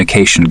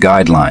communication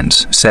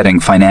guidelines,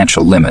 setting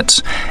financial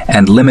limits,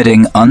 and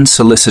limiting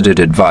unsolicited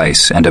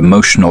advice and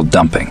emotional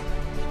dumping.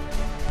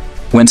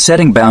 When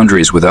setting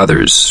boundaries with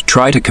others,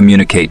 try to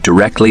communicate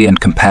directly and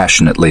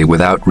compassionately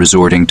without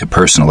resorting to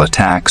personal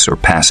attacks or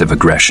passive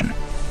aggression.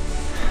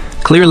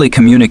 Clearly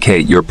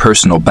communicate your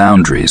personal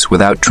boundaries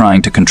without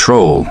trying to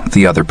control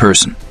the other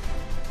person.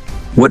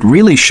 What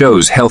really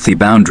shows healthy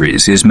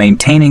boundaries is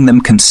maintaining them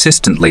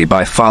consistently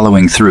by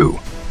following through.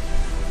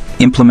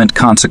 Implement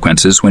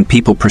consequences when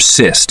people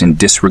persist in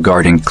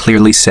disregarding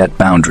clearly set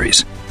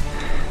boundaries.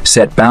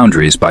 Set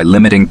boundaries by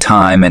limiting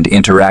time and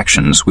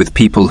interactions with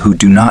people who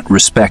do not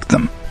respect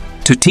them.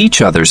 To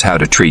teach others how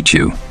to treat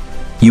you,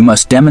 you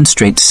must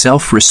demonstrate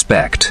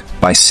self-respect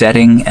by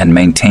setting and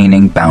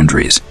maintaining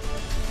boundaries.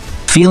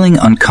 Feeling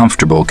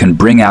uncomfortable can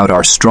bring out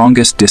our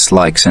strongest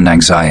dislikes and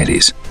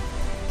anxieties.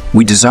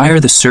 We desire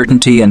the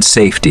certainty and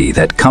safety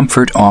that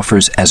comfort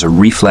offers as a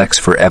reflex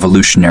for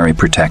evolutionary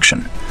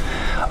protection.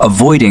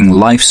 Avoiding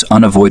life's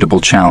unavoidable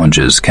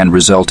challenges can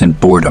result in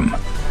boredom,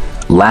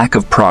 lack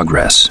of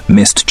progress,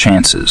 missed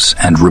chances,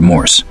 and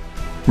remorse.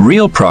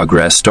 Real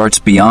progress starts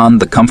beyond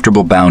the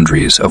comfortable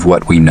boundaries of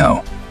what we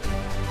know.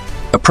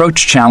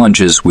 Approach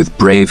challenges with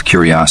brave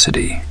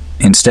curiosity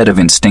instead of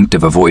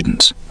instinctive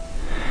avoidance.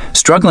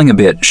 Struggling a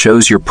bit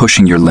shows you're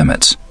pushing your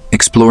limits,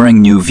 exploring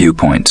new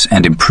viewpoints,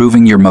 and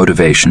improving your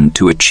motivation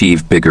to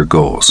achieve bigger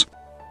goals.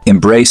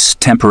 Embrace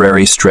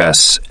temporary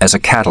stress as a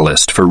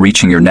catalyst for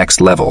reaching your next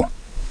level,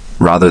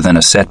 rather than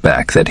a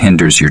setback that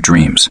hinders your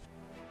dreams.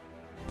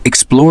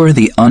 Explore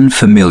the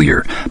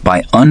unfamiliar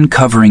by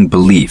uncovering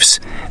beliefs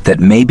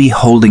that may be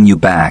holding you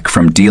back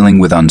from dealing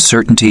with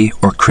uncertainty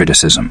or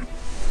criticism.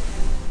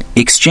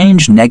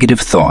 Exchange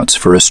negative thoughts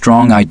for a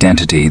strong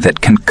identity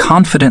that can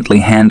confidently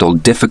handle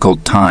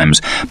difficult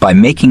times by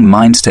making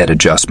mindset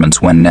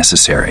adjustments when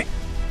necessary.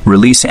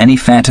 Release any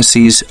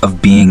fantasies of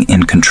being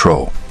in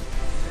control.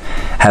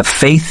 Have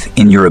faith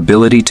in your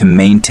ability to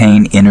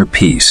maintain inner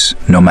peace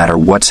no matter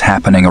what's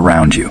happening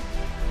around you.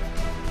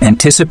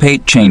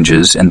 Anticipate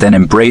changes and then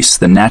embrace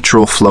the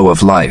natural flow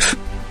of life,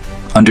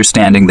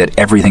 understanding that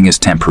everything is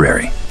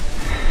temporary.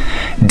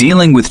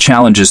 Dealing with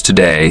challenges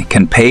today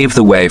can pave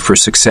the way for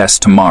success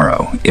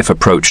tomorrow if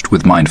approached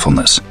with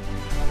mindfulness.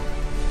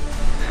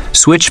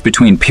 Switch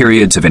between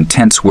periods of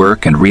intense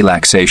work and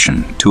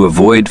relaxation to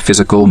avoid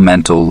physical,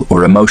 mental,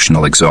 or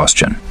emotional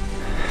exhaustion.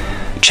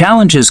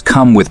 Challenges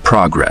come with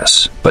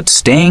progress, but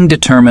staying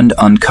determined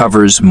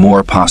uncovers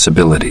more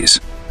possibilities.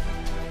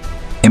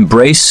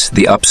 Embrace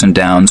the ups and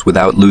downs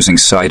without losing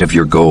sight of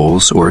your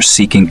goals or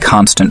seeking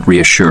constant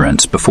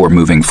reassurance before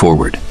moving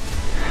forward.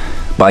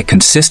 By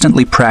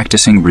consistently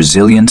practicing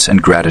resilience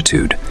and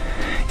gratitude,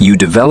 you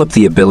develop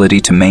the ability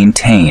to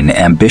maintain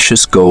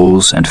ambitious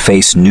goals and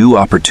face new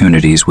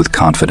opportunities with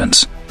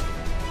confidence.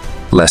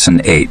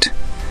 Lesson 8.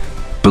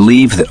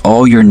 Believe that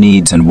all your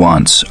needs and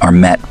wants are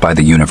met by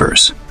the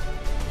universe.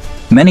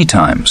 Many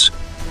times,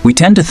 we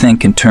tend to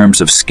think in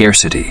terms of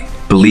scarcity,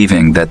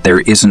 believing that there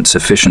isn't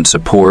sufficient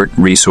support,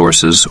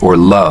 resources, or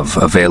love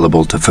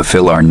available to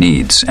fulfill our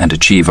needs and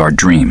achieve our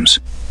dreams.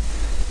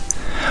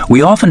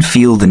 We often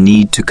feel the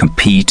need to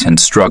compete and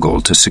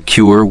struggle to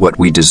secure what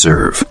we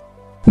deserve.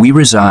 We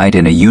reside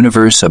in a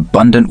universe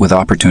abundant with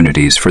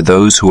opportunities for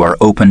those who are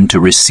open to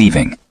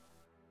receiving.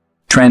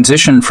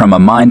 Transition from a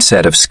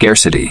mindset of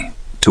scarcity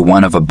to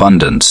one of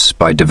abundance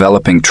by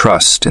developing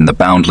trust in the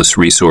boundless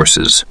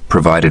resources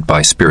provided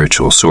by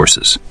spiritual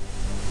sources.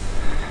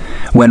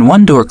 When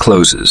one door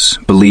closes,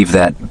 believe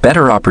that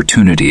better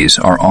opportunities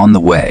are on the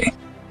way.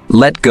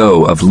 Let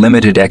go of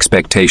limited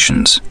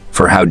expectations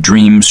for how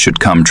dreams should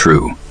come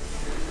true.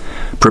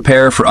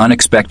 Prepare for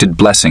unexpected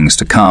blessings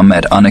to come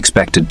at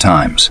unexpected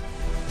times.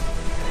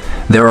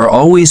 There are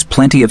always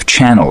plenty of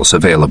channels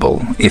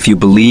available if you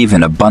believe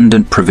in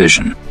abundant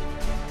provision.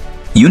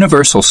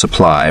 Universal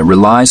supply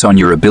relies on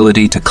your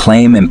ability to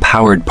claim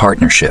empowered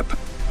partnership.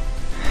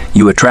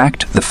 You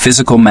attract the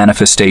physical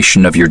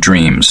manifestation of your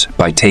dreams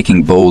by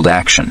taking bold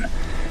action,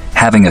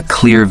 having a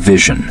clear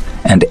vision,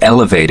 and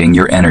elevating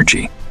your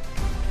energy.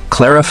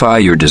 Clarify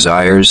your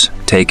desires,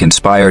 take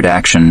inspired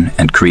action,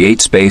 and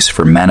create space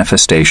for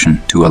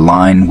manifestation to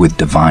align with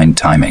divine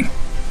timing.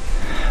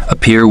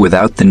 Appear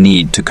without the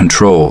need to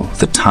control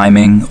the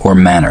timing or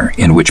manner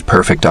in which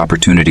perfect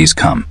opportunities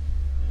come.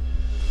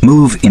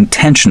 Move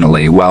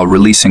intentionally while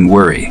releasing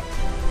worry,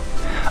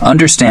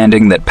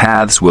 understanding that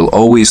paths will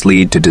always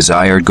lead to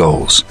desired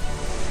goals.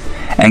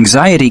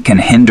 Anxiety can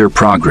hinder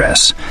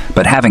progress,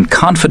 but having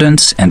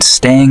confidence and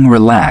staying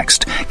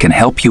relaxed can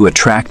help you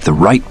attract the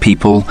right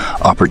people,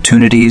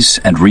 opportunities,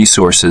 and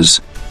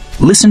resources.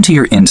 Listen to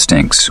your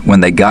instincts when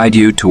they guide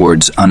you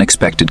towards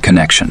unexpected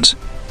connections.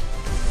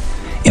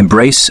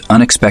 Embrace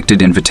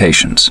unexpected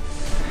invitations.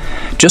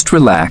 Just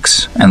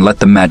relax and let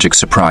the magic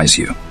surprise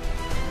you.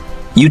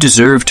 You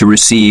deserve to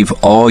receive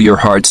all your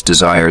heart's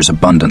desires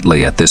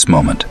abundantly at this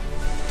moment.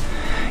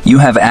 You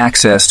have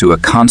access to a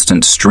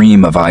constant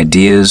stream of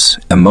ideas,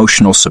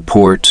 emotional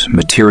support,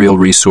 material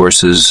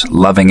resources,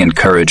 loving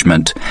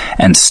encouragement,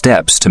 and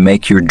steps to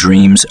make your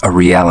dreams a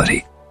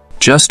reality.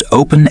 Just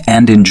open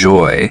and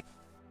enjoy.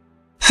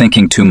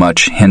 Thinking too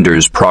much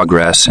hinders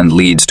progress and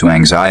leads to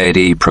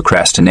anxiety,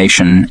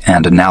 procrastination,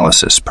 and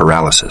analysis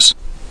paralysis.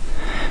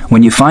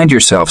 When you find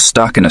yourself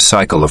stuck in a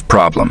cycle of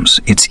problems,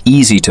 it's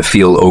easy to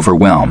feel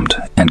overwhelmed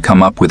and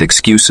come up with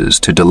excuses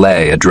to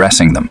delay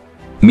addressing them.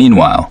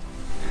 Meanwhile,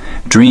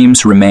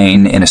 dreams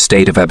remain in a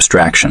state of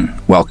abstraction,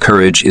 while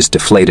courage is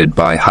deflated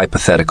by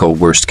hypothetical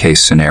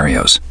worst-case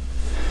scenarios.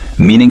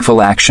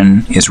 Meaningful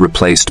action is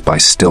replaced by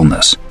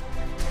stillness.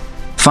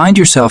 Find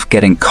yourself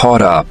getting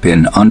caught up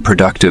in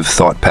unproductive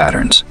thought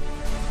patterns.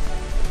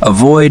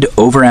 Avoid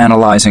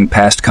overanalyzing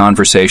past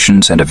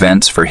conversations and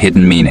events for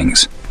hidden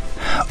meanings.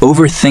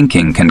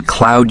 Overthinking can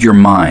cloud your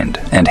mind,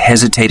 and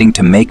hesitating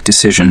to make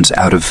decisions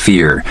out of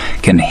fear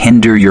can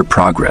hinder your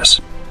progress.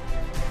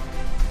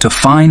 To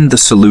find the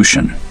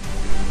solution,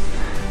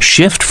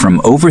 shift from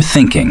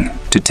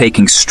overthinking to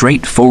taking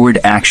straightforward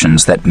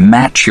actions that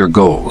match your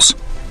goals.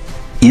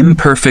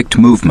 Imperfect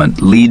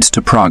movement leads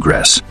to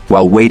progress,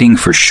 while waiting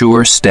for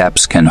sure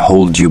steps can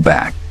hold you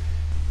back.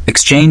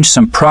 Exchange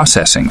some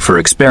processing for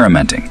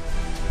experimenting.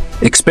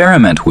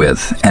 Experiment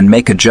with and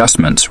make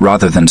adjustments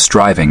rather than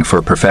striving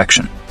for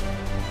perfection.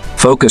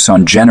 Focus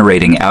on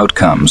generating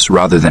outcomes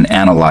rather than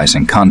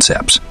analyzing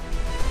concepts.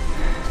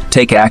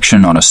 Take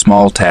action on a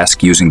small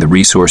task using the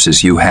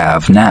resources you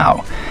have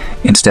now,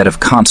 instead of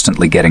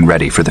constantly getting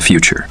ready for the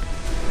future.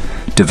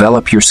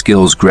 Develop your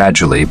skills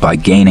gradually by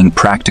gaining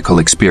practical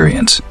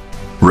experience.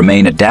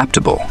 Remain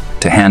adaptable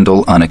to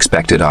handle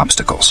unexpected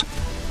obstacles.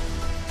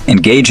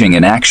 Engaging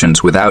in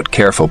actions without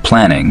careful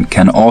planning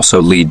can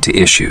also lead to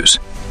issues.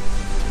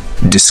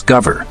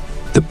 Discover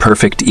the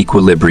perfect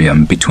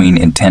equilibrium between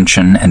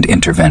intention and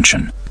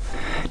intervention.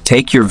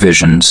 Take your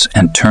visions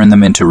and turn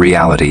them into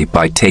reality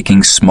by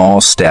taking small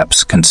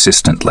steps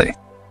consistently.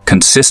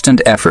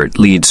 Consistent effort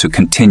leads to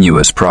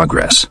continuous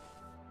progress.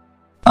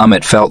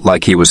 Amit felt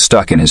like he was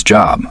stuck in his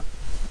job.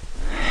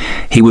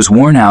 He was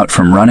worn out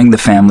from running the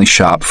family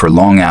shop for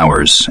long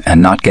hours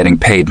and not getting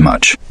paid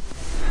much.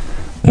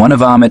 One of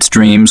Amit's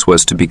dreams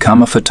was to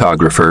become a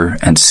photographer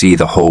and see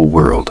the whole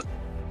world.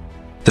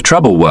 The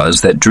trouble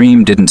was that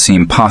dream didn't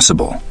seem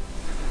possible.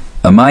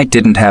 Amit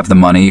didn't have the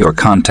money or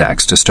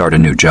contacts to start a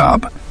new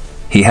job.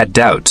 He had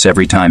doubts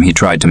every time he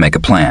tried to make a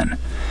plan.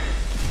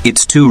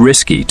 It's too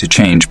risky to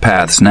change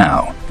paths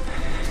now.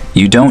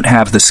 You don't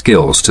have the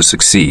skills to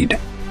succeed.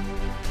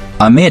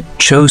 Amit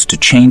chose to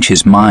change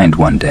his mind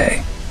one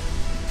day.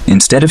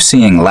 Instead of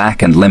seeing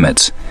lack and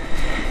limits,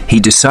 he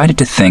decided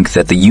to think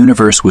that the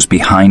universe was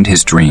behind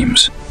his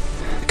dreams.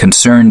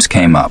 Concerns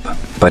came up,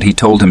 but he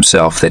told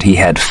himself that he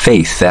had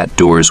faith that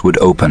doors would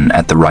open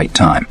at the right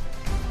time.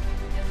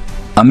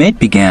 Amit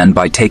began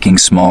by taking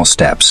small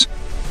steps.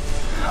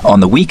 On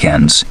the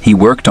weekends, he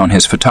worked on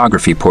his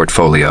photography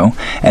portfolio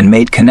and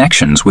made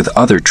connections with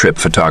other trip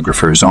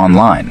photographers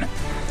online.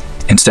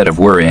 Instead of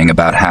worrying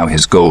about how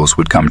his goals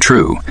would come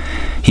true,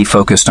 he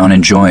focused on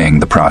enjoying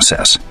the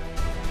process.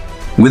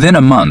 Within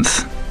a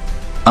month,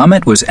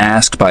 Amit was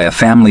asked by a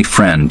family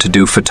friend to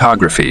do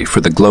photography for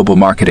the global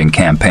marketing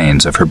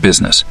campaigns of her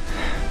business.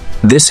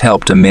 This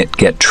helped Amit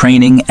get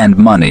training and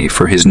money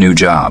for his new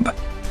job.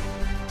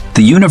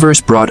 The universe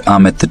brought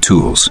Amit the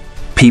tools,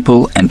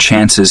 people, and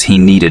chances he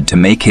needed to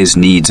make his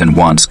needs and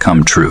wants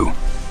come true,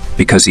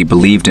 because he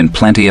believed in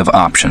plenty of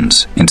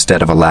options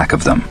instead of a lack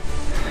of them.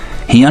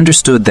 He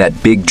understood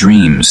that big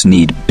dreams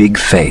need big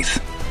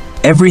faith.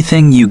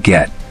 Everything you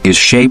get is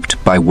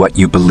shaped by what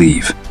you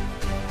believe.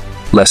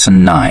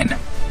 Lesson 9.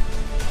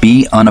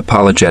 Be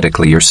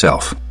unapologetically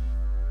yourself.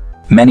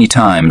 Many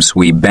times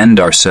we bend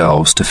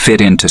ourselves to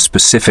fit into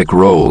specific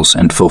roles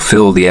and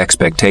fulfill the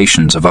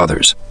expectations of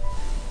others,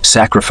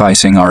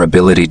 sacrificing our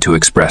ability to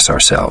express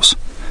ourselves.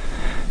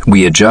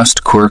 We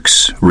adjust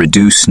quirks,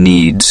 reduce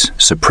needs,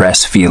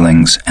 suppress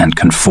feelings, and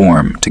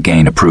conform to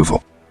gain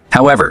approval.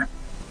 However,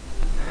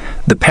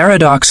 the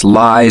paradox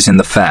lies in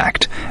the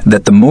fact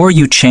that the more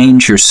you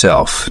change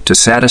yourself to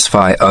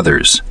satisfy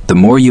others, the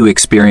more you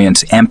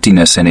experience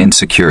emptiness and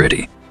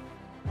insecurity.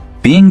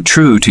 Being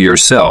true to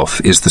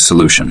yourself is the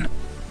solution.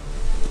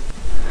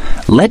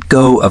 Let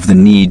go of the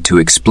need to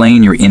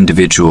explain your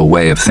individual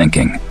way of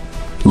thinking.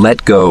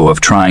 Let go of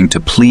trying to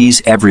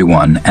please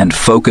everyone and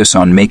focus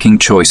on making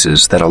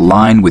choices that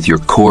align with your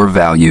core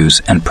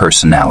values and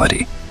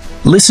personality.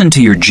 Listen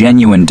to your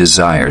genuine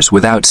desires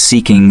without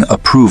seeking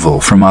approval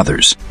from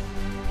others.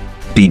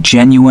 Be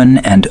genuine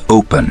and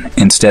open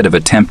instead of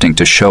attempting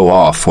to show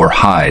off or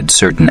hide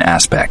certain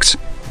aspects.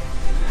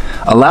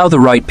 Allow the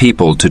right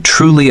people to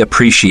truly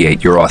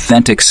appreciate your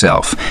authentic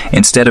self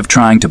instead of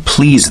trying to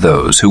please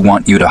those who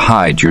want you to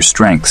hide your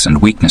strengths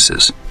and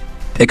weaknesses.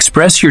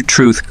 Express your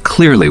truth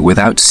clearly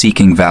without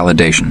seeking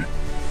validation.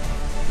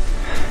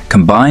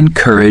 Combine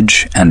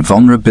courage and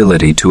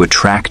vulnerability to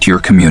attract your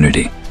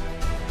community.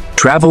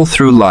 Travel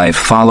through life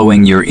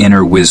following your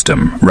inner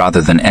wisdom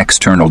rather than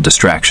external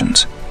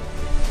distractions.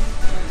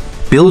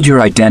 Build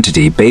your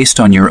identity based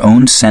on your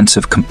own sense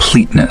of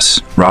completeness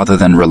rather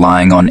than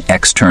relying on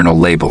external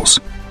labels.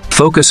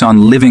 Focus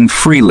on living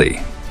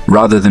freely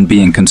rather than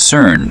being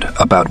concerned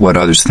about what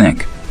others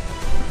think.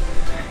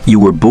 You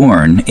were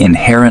born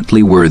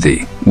inherently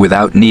worthy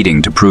without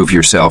needing to prove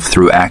yourself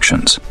through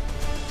actions.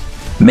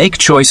 Make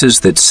choices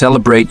that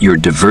celebrate your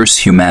diverse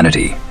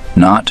humanity,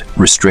 not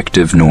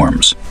restrictive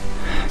norms.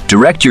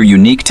 Direct your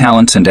unique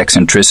talents and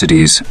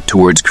eccentricities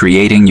towards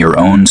creating your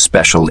own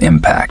special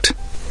impact.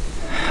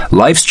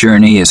 Life's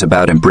journey is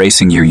about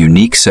embracing your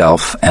unique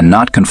self and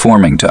not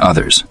conforming to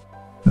others.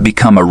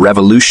 Become a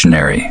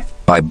revolutionary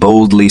by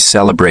boldly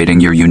celebrating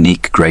your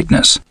unique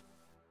greatness.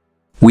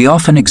 We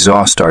often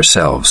exhaust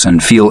ourselves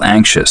and feel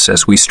anxious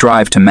as we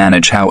strive to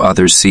manage how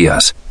others see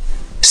us.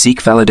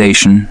 Seek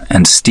validation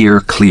and steer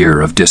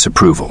clear of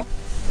disapproval.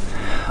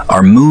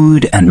 Our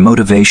mood and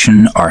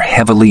motivation are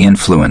heavily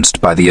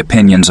influenced by the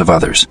opinions of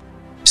others.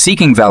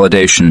 Seeking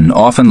validation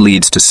often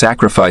leads to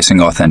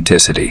sacrificing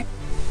authenticity.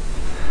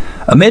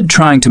 Amid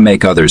trying to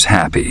make others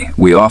happy,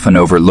 we often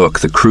overlook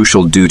the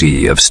crucial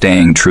duty of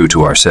staying true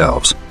to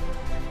ourselves.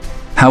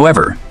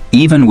 However,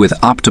 even with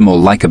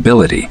optimal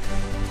likability,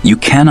 you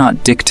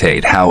cannot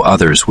dictate how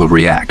others will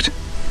react.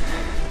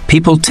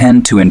 People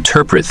tend to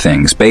interpret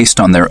things based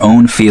on their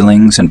own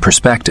feelings and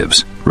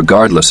perspectives,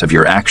 regardless of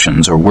your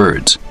actions or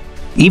words.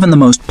 Even the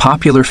most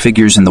popular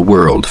figures in the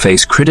world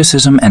face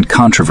criticism and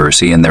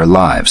controversy in their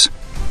lives.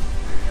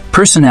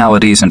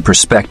 Personalities and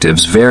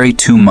perspectives vary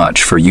too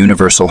much for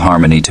universal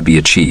harmony to be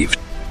achieved.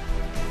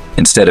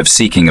 Instead of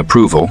seeking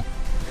approval,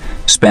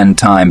 spend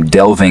time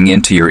delving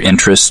into your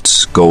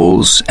interests,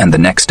 goals, and the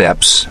next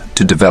steps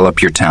to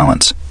develop your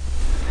talents.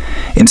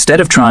 Instead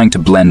of trying to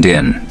blend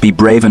in, be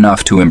brave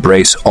enough to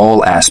embrace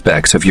all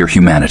aspects of your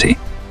humanity.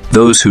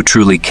 Those who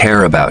truly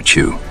care about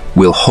you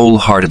will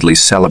wholeheartedly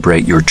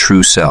celebrate your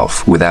true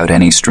self without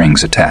any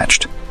strings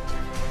attached.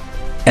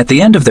 At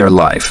the end of their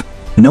life,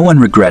 no one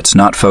regrets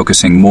not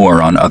focusing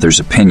more on others'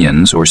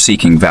 opinions or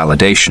seeking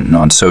validation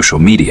on social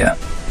media.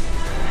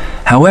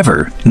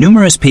 However,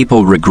 numerous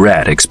people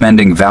regret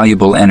expending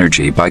valuable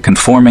energy by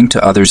conforming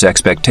to others'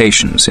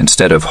 expectations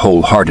instead of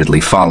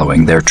wholeheartedly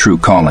following their true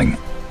calling.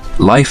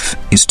 Life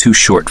is too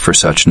short for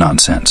such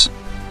nonsense.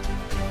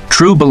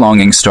 True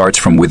belonging starts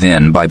from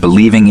within by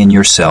believing in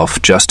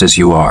yourself just as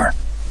you are.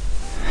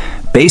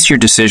 Base your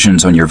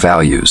decisions on your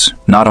values,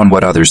 not on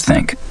what others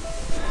think.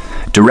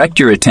 Direct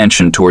your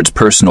attention towards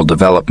personal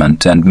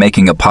development and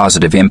making a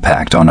positive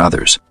impact on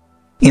others.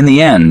 In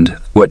the end,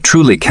 what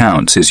truly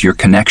counts is your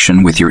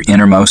connection with your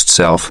innermost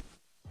self.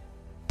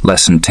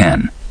 Lesson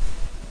 10.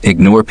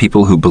 Ignore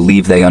people who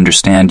believe they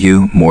understand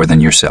you more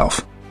than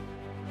yourself.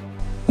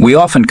 We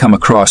often come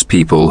across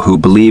people who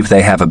believe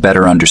they have a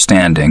better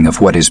understanding of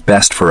what is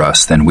best for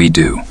us than we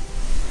do.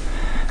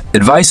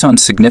 Advice on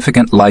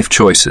significant life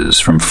choices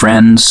from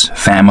friends,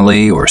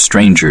 family, or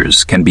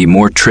strangers can be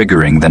more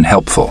triggering than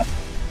helpful.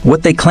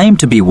 What they claim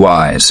to be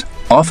wise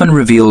often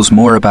reveals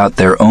more about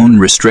their own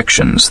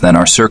restrictions than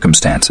our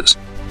circumstances.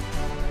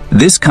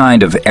 This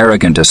kind of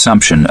arrogant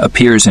assumption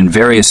appears in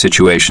various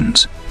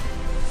situations.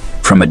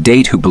 From a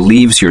date who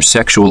believes your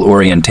sexual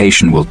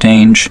orientation will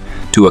change,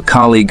 to a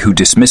colleague who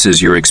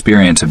dismisses your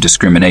experience of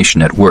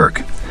discrimination at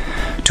work,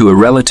 to a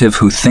relative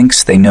who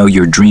thinks they know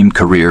your dream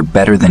career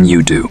better than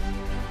you do.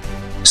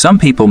 Some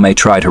people may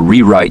try to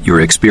rewrite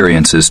your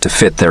experiences to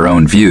fit their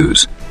own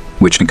views,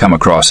 which can come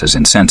across as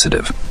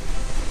insensitive.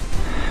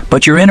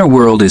 But your inner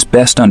world is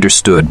best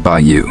understood by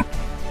you.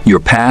 Your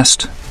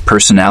past,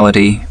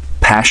 personality,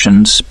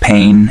 passions,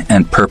 pain,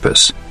 and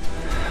purpose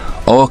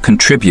all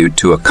contribute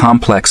to a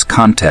complex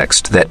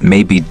context that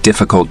may be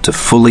difficult to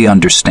fully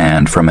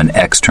understand from an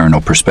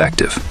external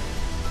perspective.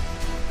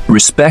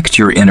 Respect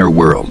your inner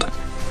world.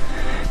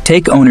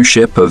 Take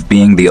ownership of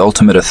being the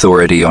ultimate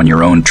authority on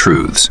your own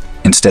truths,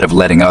 instead of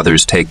letting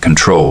others take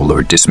control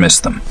or dismiss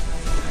them.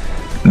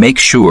 Make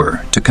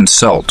sure to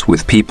consult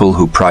with people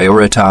who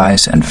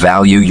prioritize and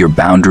value your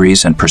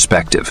boundaries and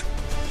perspective.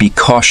 Be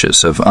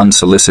cautious of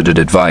unsolicited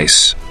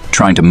advice,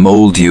 trying to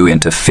mold you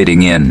into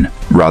fitting in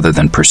rather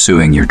than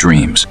pursuing your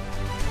dreams.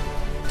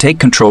 Take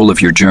control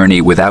of your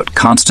journey without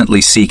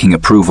constantly seeking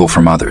approval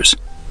from others.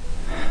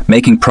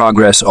 Making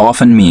progress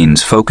often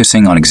means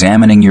focusing on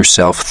examining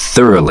yourself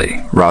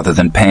thoroughly rather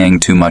than paying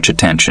too much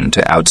attention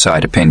to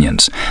outside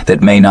opinions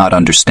that may not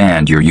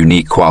understand your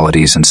unique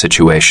qualities and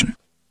situation.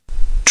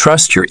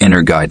 Trust your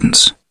inner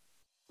guidance.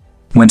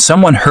 When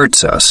someone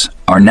hurts us,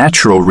 our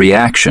natural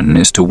reaction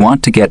is to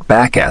want to get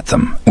back at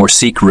them or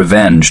seek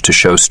revenge to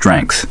show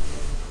strength.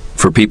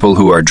 For people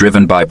who are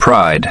driven by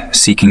pride,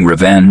 seeking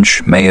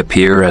revenge may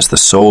appear as the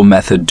sole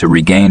method to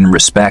regain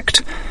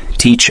respect,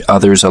 teach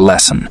others a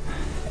lesson,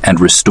 and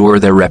restore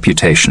their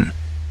reputation.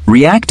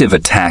 Reactive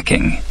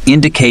attacking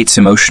indicates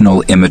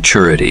emotional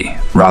immaturity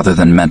rather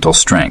than mental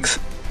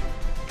strength.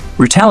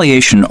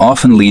 Retaliation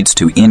often leads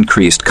to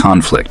increased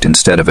conflict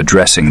instead of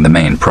addressing the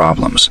main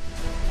problems.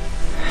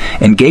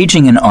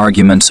 Engaging in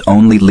arguments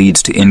only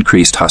leads to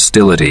increased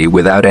hostility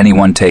without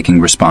anyone taking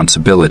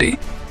responsibility.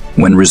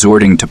 When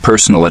resorting to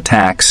personal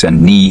attacks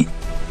and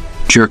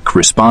knee-jerk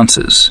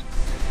responses,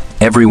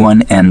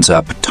 everyone ends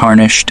up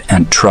tarnished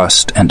and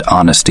trust and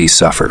honesty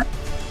suffer.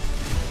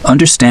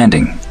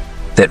 Understanding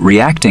that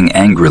reacting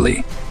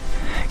angrily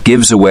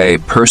gives away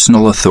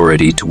personal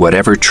authority to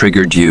whatever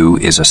triggered you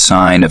is a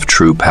sign of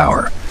true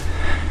power.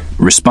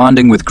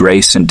 Responding with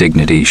grace and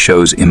dignity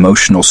shows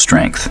emotional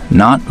strength,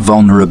 not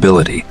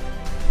vulnerability.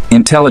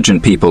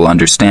 Intelligent people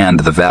understand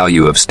the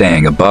value of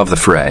staying above the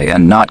fray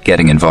and not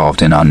getting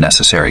involved in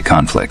unnecessary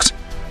conflicts.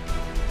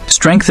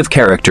 Strength of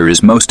character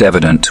is most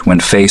evident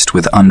when faced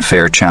with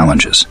unfair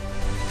challenges.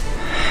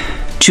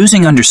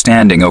 Choosing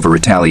understanding over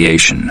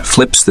retaliation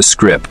flips the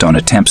script on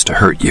attempts to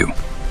hurt you.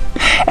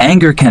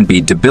 Anger can be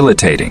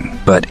debilitating,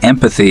 but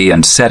empathy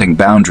and setting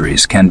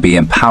boundaries can be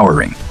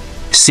empowering.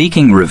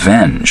 Seeking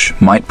revenge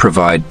might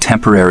provide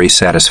temporary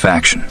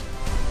satisfaction,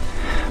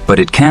 but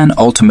it can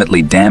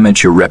ultimately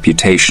damage your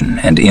reputation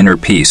and inner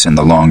peace in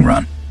the long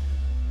run.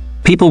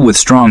 People with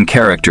strong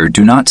character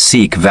do not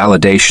seek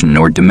validation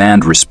or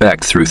demand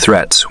respect through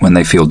threats when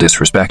they feel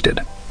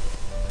disrespected.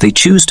 They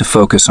choose to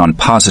focus on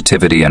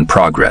positivity and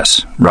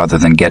progress rather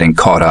than getting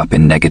caught up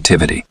in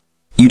negativity.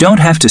 You don't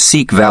have to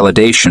seek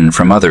validation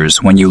from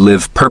others when you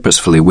live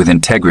purposefully with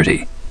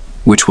integrity,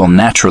 which will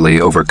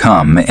naturally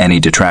overcome any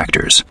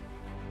detractors.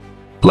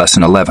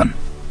 Lesson 11.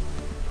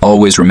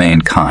 Always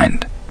remain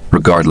kind,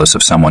 regardless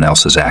of someone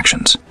else's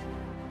actions.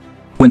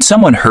 When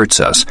someone hurts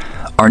us,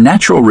 our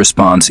natural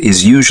response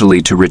is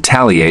usually to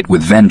retaliate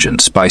with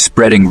vengeance by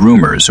spreading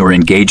rumors or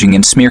engaging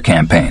in smear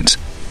campaigns.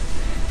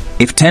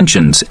 If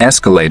tensions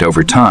escalate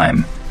over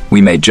time, we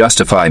may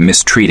justify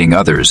mistreating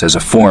others as a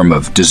form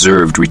of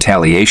deserved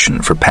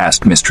retaliation for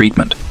past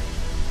mistreatment.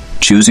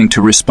 Choosing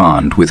to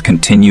respond with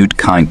continued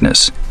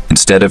kindness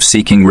instead of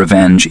seeking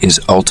revenge is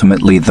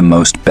ultimately the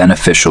most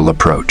beneficial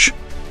approach.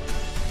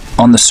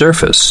 On the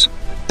surface,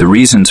 the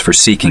reasons for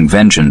seeking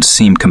vengeance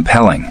seem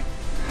compelling.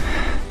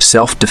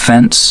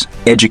 Self-defense,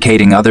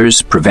 educating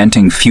others,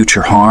 preventing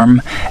future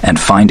harm, and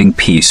finding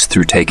peace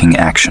through taking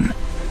action.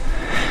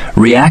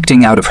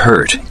 Reacting out of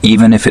hurt,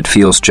 even if it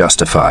feels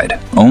justified,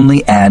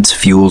 only adds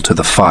fuel to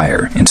the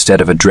fire instead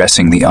of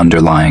addressing the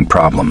underlying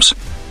problems.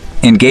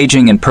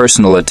 Engaging in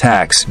personal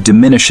attacks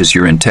diminishes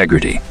your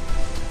integrity,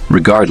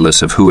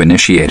 regardless of who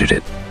initiated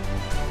it.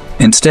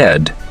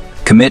 Instead,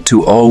 commit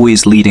to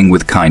always leading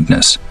with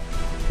kindness,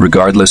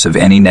 regardless of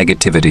any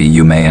negativity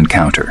you may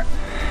encounter.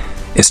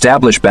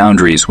 Establish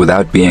boundaries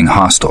without being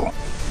hostile.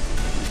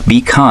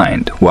 Be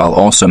kind while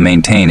also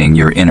maintaining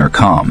your inner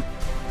calm.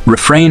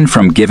 Refrain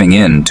from giving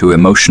in to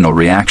emotional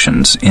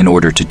reactions in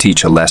order to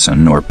teach a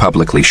lesson or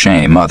publicly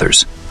shame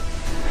others.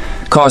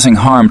 Causing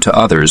harm to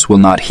others will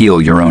not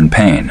heal your own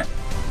pain.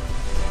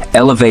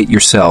 Elevate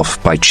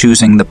yourself by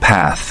choosing the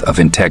path of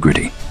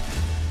integrity.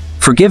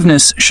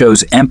 Forgiveness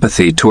shows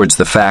empathy towards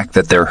the fact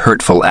that their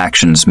hurtful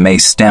actions may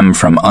stem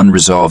from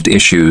unresolved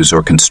issues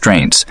or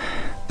constraints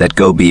that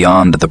go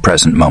beyond the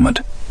present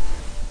moment.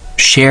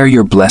 Share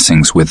your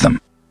blessings with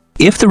them.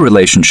 If the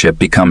relationship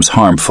becomes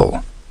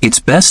harmful, it's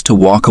best to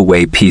walk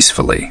away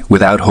peacefully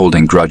without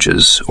holding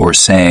grudges or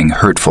saying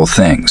hurtful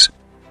things.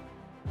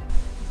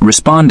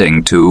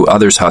 Responding to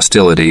others'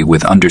 hostility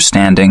with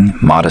understanding,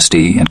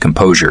 modesty, and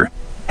composure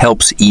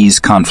helps ease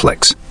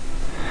conflicts,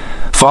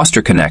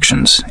 foster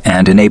connections,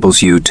 and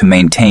enables you to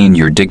maintain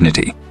your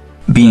dignity.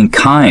 Being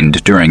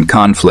kind during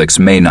conflicts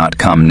may not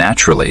come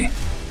naturally,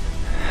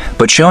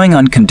 but showing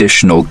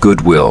unconditional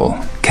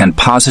goodwill can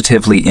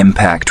positively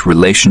impact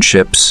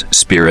relationships,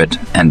 spirit,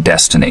 and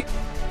destiny.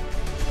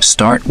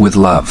 Start with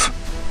love.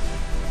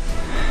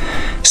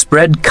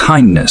 Spread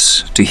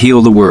kindness to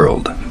heal the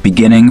world,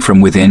 beginning from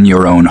within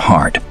your own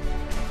heart.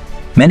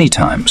 Many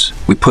times,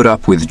 we put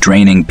up with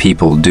draining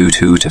people due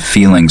to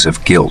feelings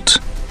of guilt,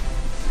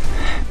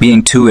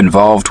 being too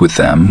involved with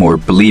them or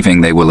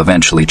believing they will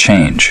eventually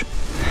change.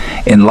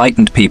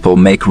 Enlightened people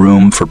make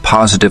room for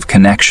positive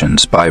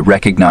connections by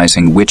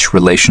recognizing which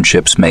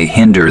relationships may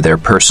hinder their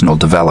personal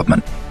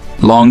development.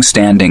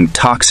 Long-standing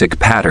toxic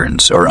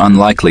patterns are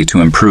unlikely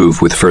to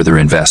improve with further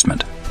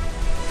investment.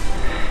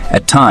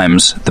 At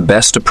times, the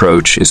best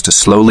approach is to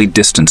slowly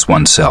distance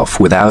oneself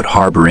without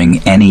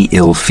harboring any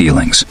ill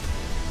feelings.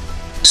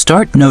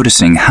 Start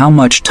noticing how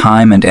much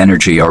time and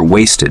energy are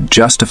wasted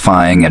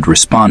justifying and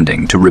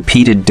responding to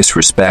repeated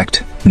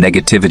disrespect,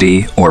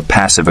 negativity, or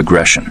passive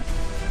aggression.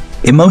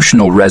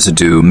 Emotional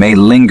residue may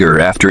linger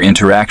after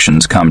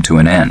interactions come to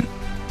an end.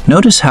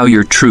 Notice how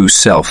your true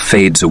self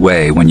fades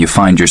away when you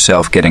find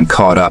yourself getting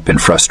caught up in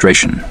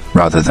frustration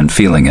rather than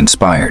feeling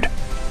inspired.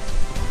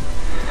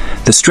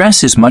 The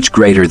stress is much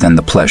greater than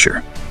the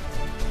pleasure.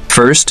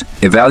 First,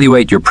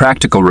 evaluate your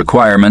practical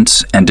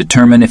requirements and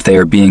determine if they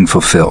are being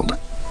fulfilled.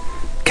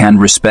 Can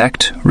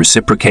respect,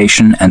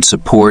 reciprocation, and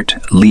support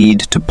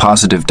lead to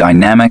positive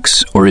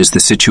dynamics, or is the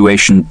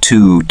situation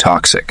too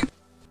toxic?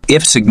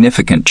 If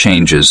significant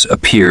changes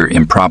appear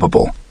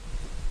improbable,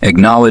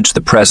 acknowledge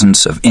the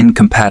presence of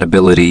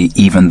incompatibility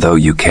even though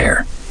you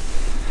care.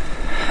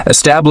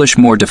 Establish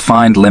more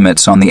defined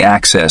limits on the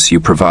access you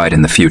provide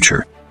in the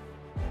future.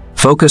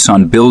 Focus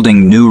on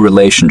building new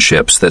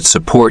relationships that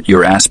support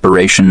your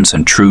aspirations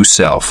and true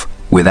self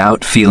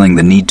without feeling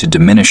the need to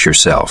diminish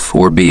yourself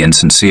or be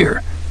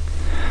insincere.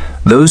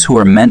 Those who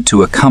are meant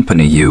to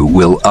accompany you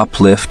will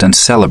uplift and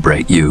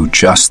celebrate you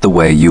just the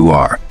way you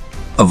are.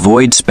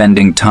 Avoid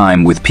spending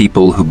time with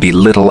people who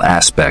belittle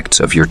aspects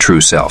of your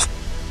true self.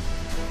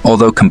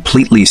 Although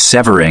completely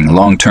severing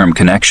long-term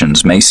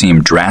connections may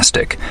seem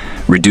drastic,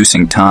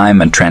 reducing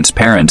time and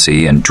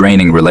transparency and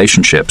draining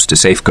relationships to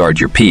safeguard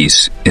your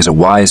peace is a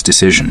wise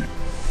decision.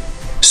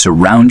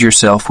 Surround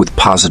yourself with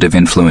positive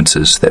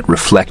influences that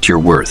reflect your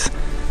worth,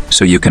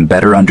 so you can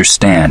better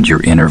understand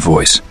your inner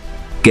voice.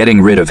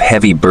 Getting rid of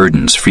heavy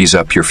burdens frees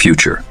up your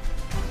future.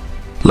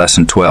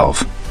 Lesson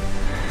 12.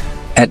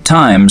 At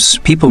times,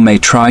 people may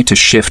try to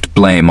shift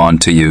blame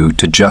onto you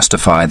to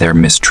justify their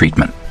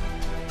mistreatment.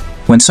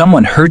 When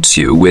someone hurts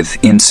you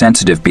with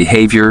insensitive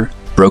behavior,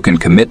 broken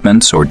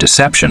commitments, or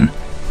deception,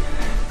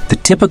 the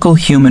typical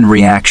human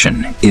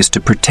reaction is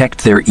to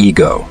protect their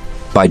ego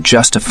by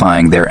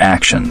justifying their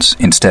actions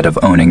instead of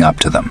owning up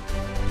to them.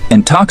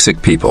 In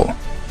toxic people,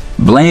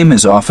 blame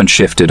is often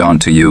shifted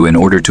onto you in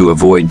order to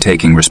avoid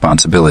taking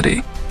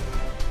responsibility.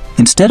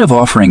 Instead of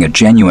offering a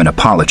genuine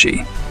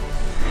apology,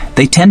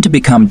 they tend to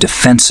become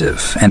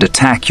defensive and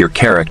attack your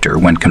character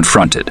when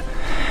confronted.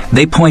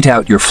 They point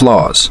out your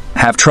flaws,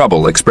 have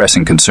trouble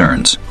expressing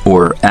concerns,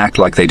 or act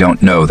like they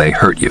don't know they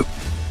hurt you.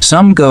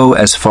 Some go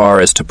as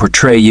far as to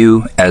portray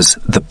you as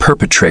the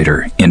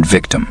perpetrator in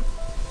victim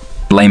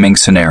blaming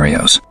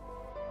scenarios.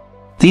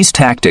 These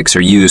tactics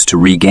are used to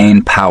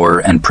regain power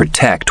and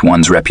protect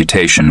one's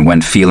reputation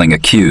when feeling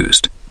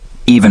accused,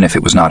 even if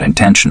it was not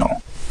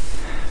intentional.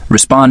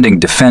 Responding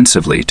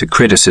defensively to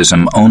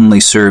criticism only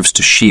serves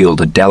to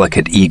shield a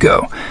delicate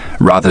ego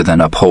rather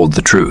than uphold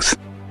the truth.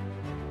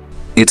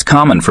 It's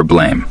common for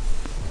blame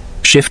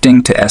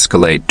shifting to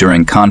escalate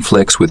during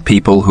conflicts with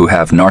people who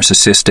have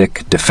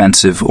narcissistic,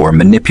 defensive, or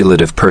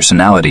manipulative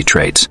personality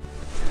traits.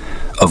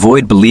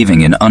 Avoid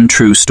believing in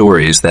untrue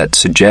stories that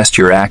suggest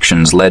your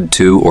actions led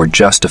to or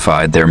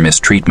justified their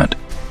mistreatment.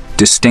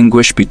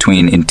 Distinguish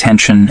between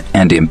intention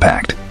and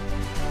impact.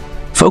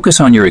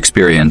 Focus on your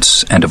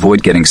experience and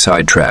avoid getting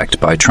sidetracked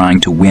by trying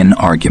to win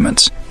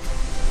arguments.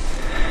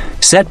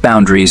 Set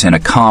boundaries in a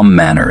calm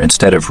manner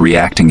instead of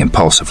reacting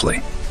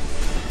impulsively.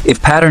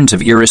 If patterns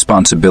of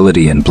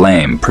irresponsibility and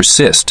blame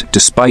persist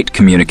despite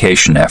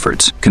communication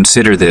efforts,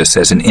 consider this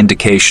as an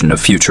indication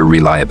of future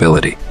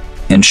reliability.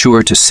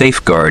 Ensure to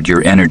safeguard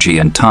your energy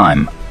and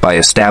time by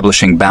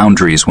establishing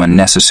boundaries when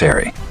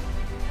necessary.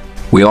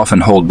 We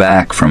often hold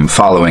back from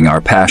following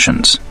our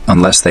passions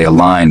unless they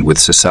align with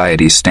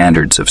society's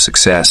standards of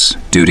success,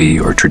 duty,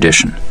 or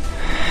tradition.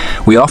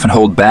 We often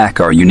hold back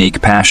our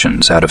unique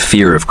passions out of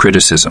fear of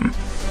criticism.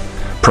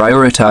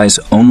 Prioritize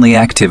only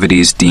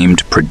activities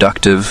deemed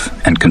productive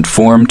and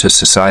conform to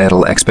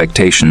societal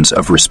expectations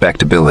of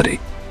respectability.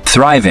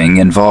 Thriving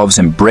involves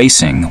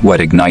embracing what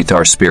ignites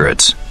our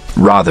spirits,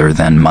 rather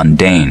than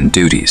mundane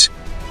duties.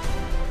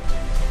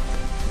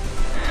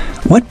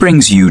 What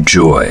brings you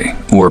joy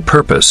or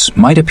purpose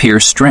might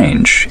appear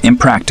strange,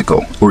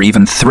 impractical, or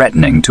even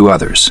threatening to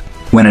others.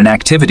 When an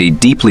activity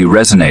deeply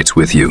resonates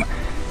with you,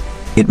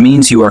 it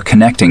means you are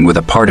connecting with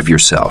a part of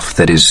yourself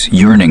that is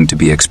yearning to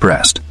be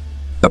expressed.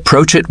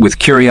 Approach it with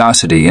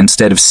curiosity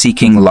instead of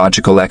seeking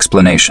logical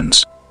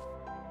explanations.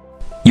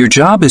 Your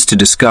job is to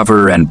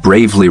discover and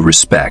bravely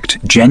respect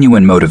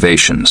genuine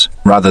motivations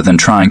rather than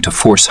trying to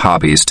force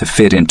hobbies to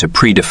fit into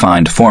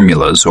predefined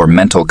formulas or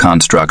mental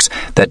constructs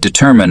that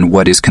determine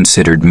what is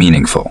considered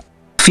meaningful.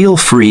 Feel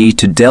free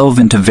to delve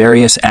into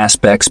various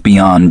aspects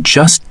beyond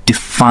just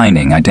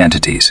defining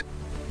identities.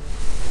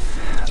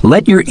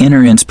 Let your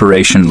inner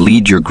inspiration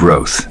lead your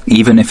growth,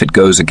 even if it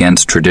goes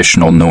against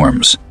traditional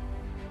norms.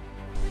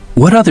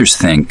 What others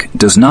think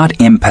does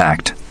not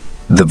impact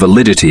the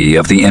validity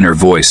of the inner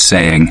voice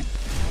saying,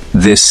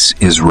 "This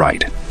is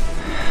right."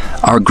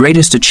 Our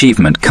greatest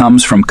achievement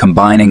comes from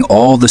combining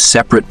all the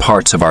separate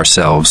parts of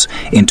ourselves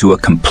into a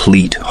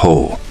complete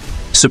whole.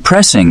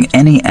 Suppressing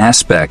any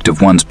aspect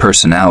of one's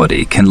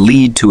personality can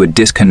lead to a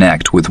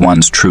disconnect with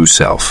one's true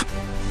self.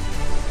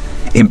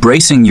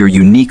 Embracing your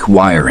unique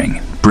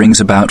wiring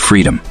brings about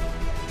freedom.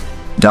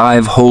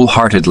 Dive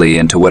wholeheartedly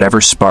into whatever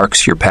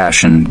sparks your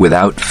passion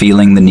without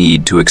feeling the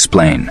need to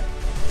explain,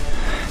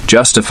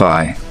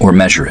 justify, or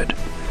measure it.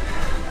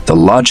 The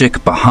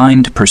logic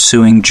behind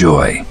pursuing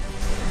joy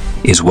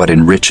is what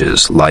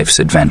enriches life's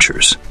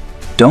adventures.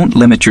 Don't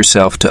limit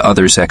yourself to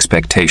others'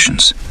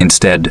 expectations.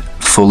 Instead,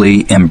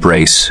 fully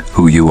embrace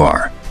who you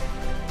are.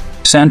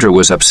 Sandra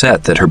was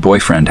upset that her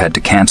boyfriend had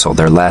to cancel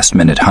their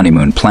last-minute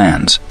honeymoon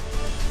plans,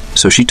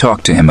 so she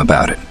talked to him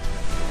about it.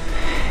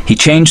 He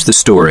changed the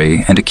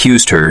story and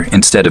accused her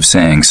instead of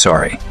saying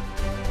sorry.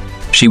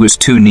 She was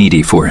too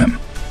needy for him,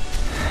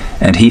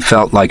 and he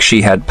felt like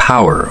she had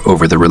power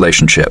over the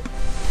relationship.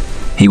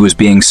 He was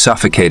being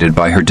suffocated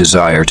by her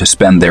desire to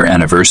spend their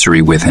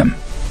anniversary with him.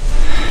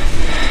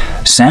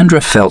 Sandra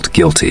felt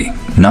guilty,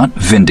 not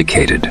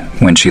vindicated,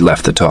 when she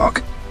left the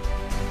talk.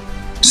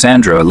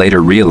 Sandra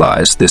later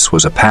realized this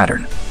was a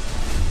pattern.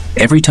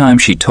 Every time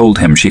she told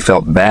him she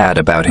felt bad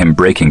about him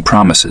breaking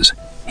promises,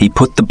 he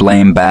put the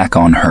blame back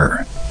on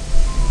her.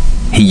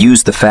 He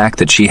used the fact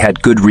that she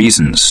had good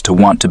reasons to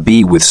want to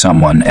be with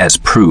someone as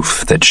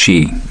proof that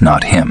she,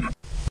 not him,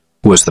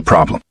 was the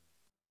problem.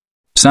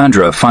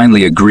 Sandra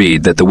finally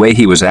agreed that the way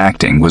he was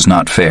acting was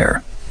not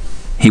fair.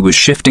 He was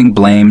shifting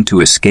blame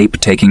to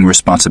escape taking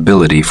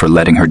responsibility for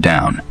letting her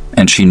down,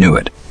 and she knew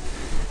it.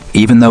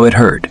 Even though it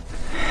hurt,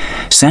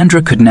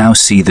 Sandra could now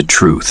see the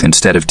truth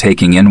instead of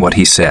taking in what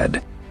he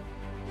said.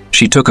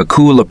 She took a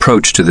cool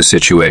approach to the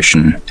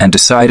situation and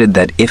decided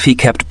that if he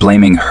kept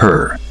blaming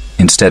her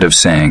instead of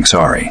saying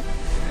sorry,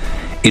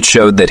 it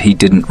showed that he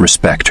didn't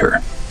respect her.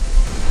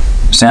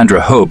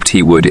 Sandra hoped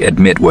he would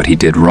admit what he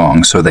did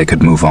wrong so they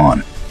could move on.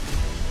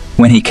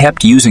 When he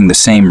kept using the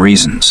same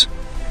reasons,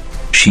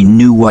 she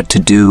knew what to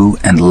do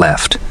and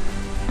left.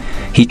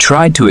 He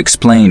tried to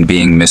explain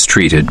being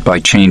mistreated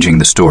by changing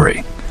the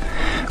story,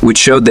 which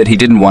showed that he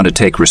didn't want to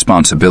take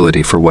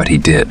responsibility for what he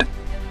did.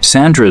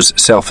 Sandra's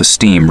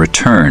self-esteem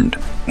returned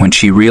when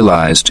she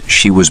realized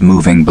she was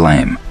moving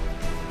blame.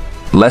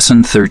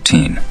 Lesson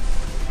 13.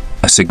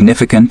 A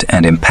significant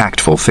and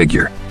impactful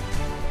figure.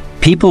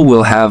 People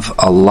will have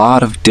a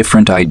lot of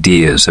different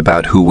ideas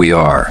about who we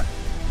are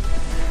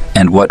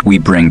and what we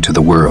bring to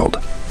the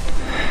world.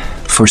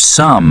 For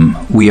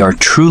some, we are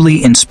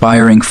truly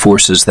inspiring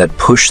forces that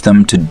push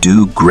them to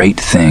do great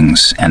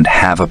things and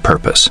have a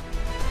purpose.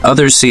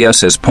 Others see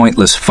us as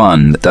pointless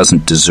fun that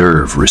doesn't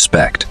deserve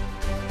respect.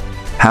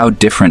 How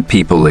different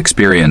people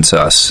experience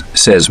us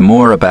says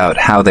more about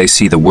how they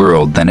see the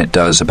world than it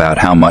does about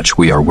how much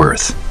we are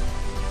worth.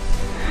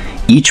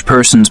 Each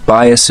person's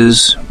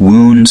biases,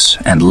 wounds,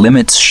 and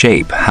limits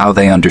shape how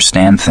they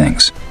understand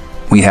things.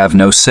 We have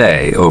no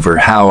say over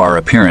how our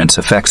appearance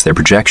affects their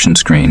projection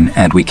screen,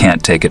 and we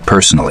can't take it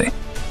personally.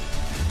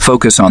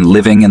 Focus on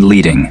living and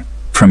leading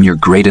from your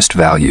greatest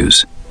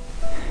values,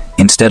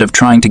 instead of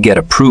trying to get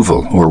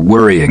approval or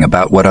worrying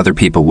about what other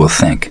people will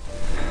think.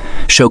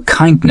 Show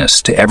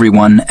kindness to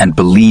everyone and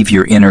believe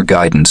your inner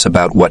guidance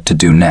about what to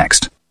do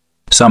next.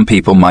 Some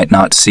people might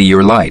not see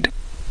your light.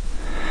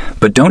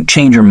 But don't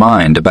change your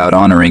mind about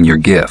honoring your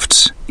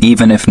gifts,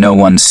 even if no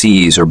one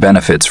sees or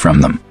benefits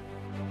from them.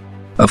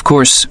 Of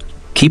course,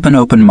 keep an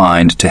open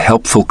mind to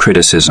helpful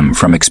criticism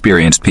from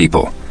experienced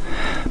people.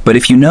 But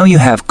if you know you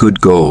have good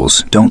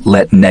goals, don't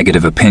let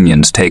negative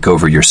opinions take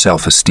over your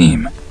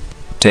self-esteem.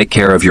 Take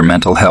care of your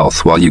mental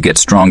health while you get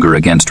stronger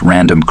against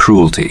random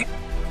cruelty.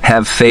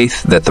 Have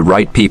faith that the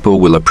right people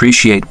will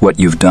appreciate what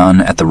you've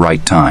done at the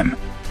right time.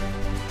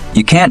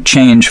 You can't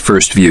change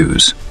first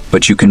views,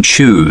 but you can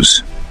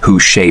choose who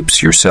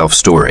shapes your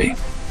self-story.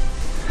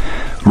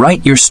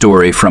 Write your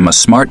story from a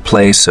smart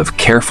place of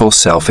careful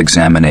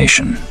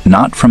self-examination,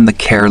 not from the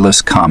careless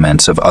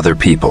comments of other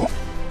people.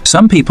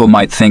 Some people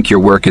might think your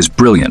work is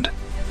brilliant,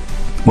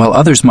 while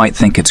others might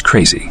think it's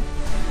crazy.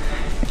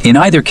 In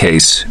either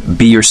case,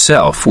 be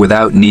yourself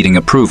without needing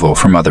approval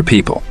from other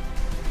people.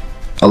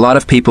 A lot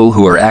of people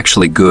who are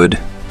actually good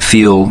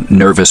feel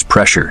nervous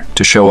pressure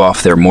to show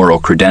off their moral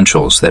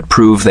credentials that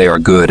prove they are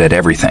good at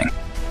everything.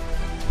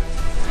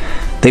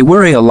 They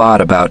worry a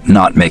lot about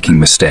not making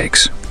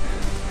mistakes,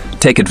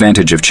 take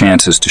advantage of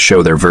chances to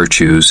show their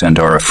virtues, and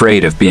are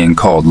afraid of being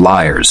called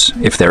liars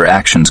if their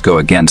actions go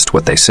against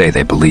what they say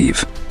they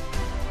believe.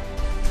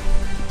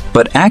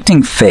 But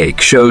acting fake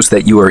shows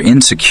that you are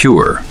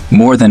insecure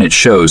more than it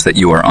shows that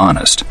you are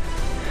honest.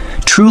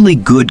 Truly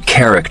good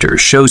character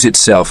shows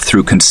itself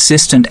through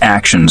consistent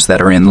actions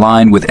that are in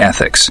line with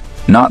ethics,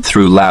 not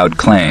through loud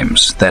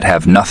claims that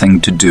have nothing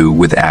to do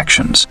with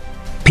actions.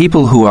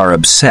 People who are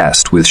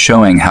obsessed with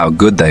showing how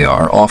good they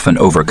are often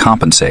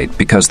overcompensate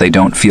because they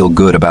don't feel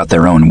good about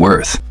their own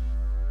worth.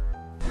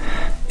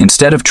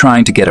 Instead of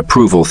trying to get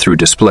approval through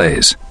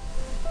displays,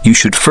 you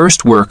should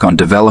first work on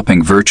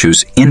developing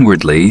virtues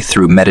inwardly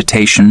through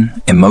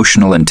meditation,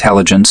 emotional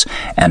intelligence,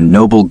 and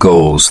noble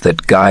goals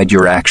that guide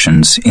your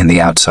actions in the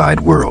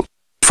outside world.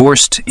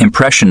 Forced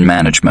impression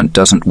management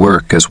doesn't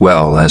work as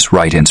well as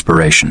right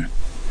inspiration.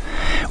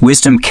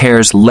 Wisdom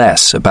cares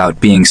less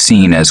about being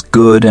seen as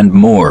good and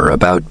more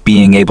about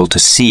being able to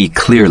see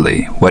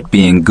clearly what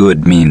being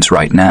good means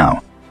right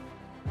now.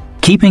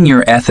 Keeping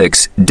your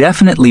ethics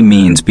definitely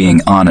means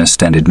being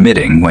honest and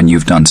admitting when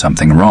you've done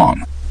something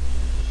wrong.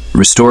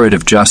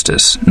 Restorative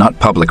justice, not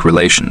public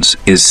relations,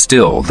 is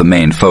still the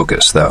main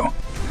focus, though.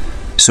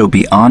 So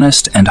be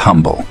honest and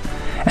humble,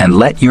 and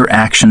let your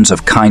actions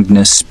of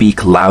kindness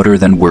speak louder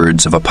than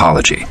words of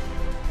apology.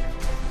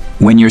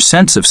 When your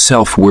sense of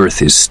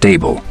self-worth is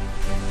stable,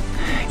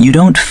 you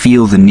don't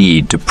feel the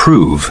need to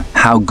prove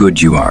how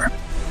good you are.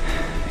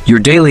 Your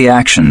daily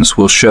actions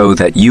will show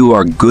that you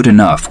are good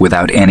enough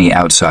without any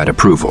outside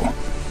approval.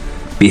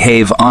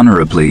 Behave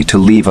honorably to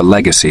leave a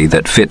legacy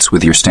that fits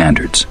with your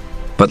standards.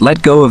 But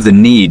let go of the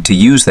need to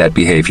use that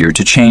behavior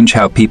to change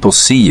how people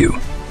see you.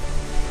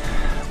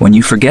 When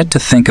you forget to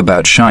think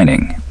about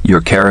shining,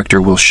 your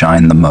character will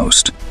shine the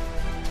most.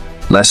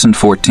 Lesson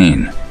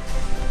 14.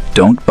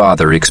 Don't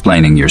bother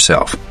explaining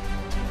yourself.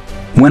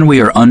 When we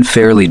are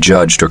unfairly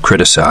judged or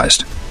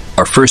criticized,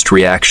 our first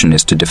reaction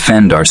is to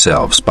defend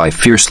ourselves by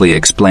fiercely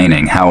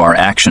explaining how our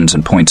actions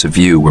and points of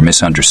view were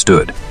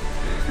misunderstood.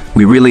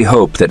 We really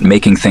hope that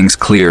making things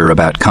clear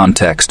about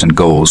context and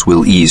goals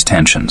will ease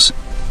tensions,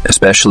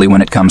 especially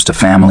when it comes to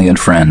family and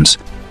friends.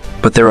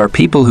 But there are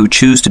people who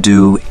choose to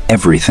do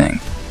everything.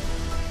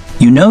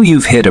 You know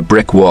you've hit a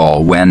brick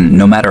wall when,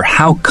 no matter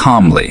how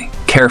calmly,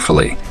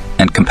 carefully,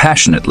 and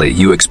compassionately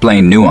you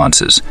explain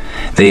nuances,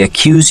 they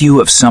accuse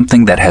you of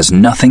something that has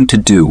nothing to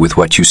do with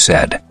what you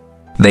said.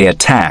 They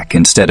attack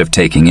instead of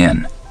taking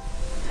in.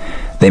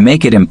 They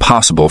make it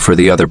impossible for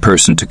the other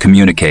person to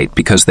communicate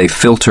because they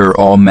filter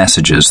all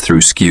messages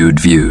through skewed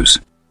views.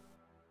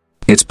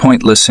 It's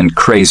pointless and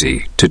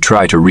crazy to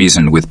try to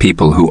reason with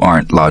people who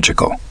aren't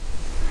logical.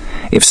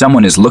 If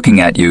someone is looking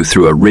at you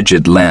through a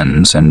rigid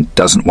lens and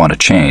doesn't want to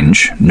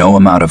change, no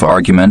amount of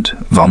argument,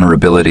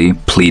 vulnerability,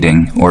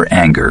 pleading, or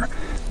anger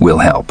will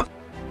help.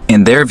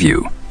 In their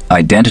view,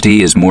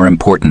 identity is more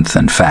important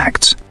than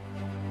facts.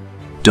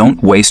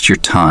 Don't waste your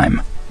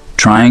time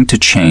trying to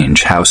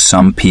change how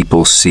some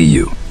people see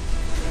you.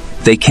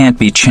 They can't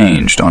be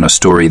changed on a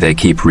story they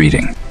keep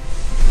reading.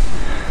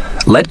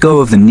 Let go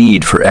of the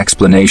need for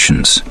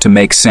explanations to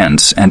make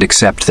sense and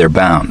accept their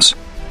bounds.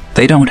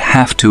 They don't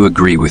have to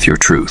agree with your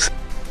truth.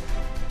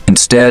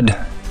 Instead,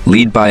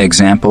 lead by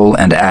example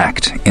and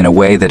act in a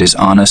way that is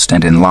honest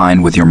and in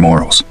line with your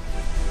morals.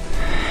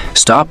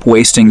 Stop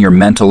wasting your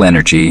mental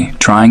energy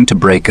trying to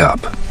break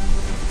up.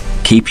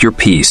 Keep your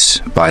peace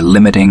by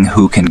limiting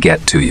who can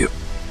get to you.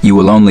 You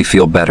will only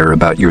feel better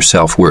about your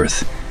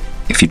self-worth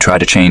if you try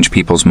to change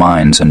people's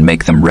minds and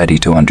make them ready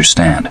to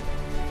understand.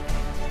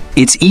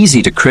 It's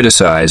easy to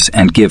criticize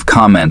and give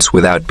comments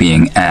without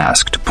being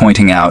asked,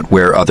 pointing out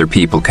where other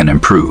people can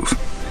improve.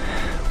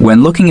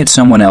 When looking at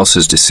someone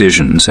else's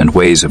decisions and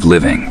ways of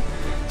living,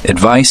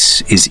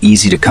 advice is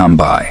easy to come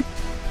by,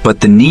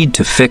 but the need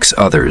to fix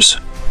others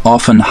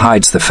often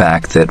hides the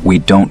fact that we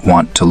don't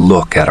want to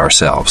look at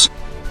ourselves.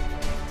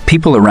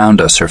 People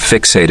around us are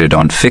fixated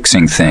on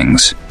fixing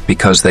things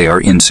because they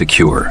are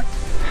insecure.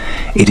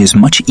 It is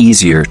much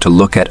easier to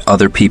look at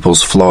other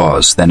people's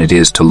flaws than it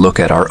is to look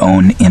at our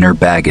own inner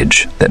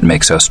baggage that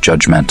makes us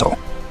judgmental.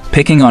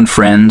 Picking on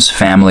friends,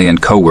 family,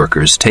 and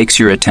coworkers takes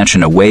your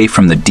attention away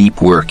from the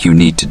deep work you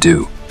need to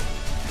do.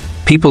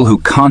 People who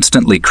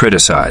constantly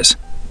criticize,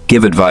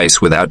 give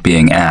advice without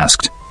being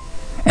asked,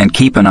 and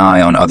keep an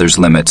eye on others'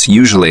 limits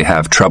usually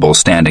have trouble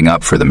standing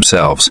up for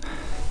themselves,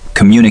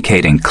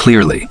 communicating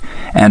clearly,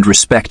 and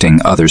respecting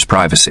others'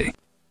 privacy.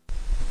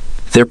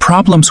 Their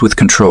problems with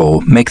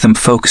control make them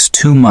focus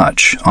too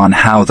much on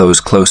how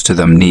those close to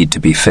them need to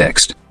be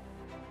fixed.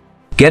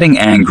 Getting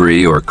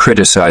angry or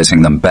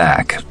criticizing them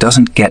back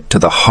doesn't get to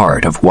the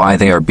heart of why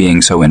they are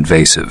being so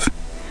invasive.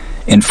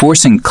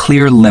 Enforcing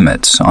clear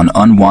limits on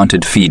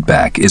unwanted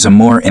feedback is a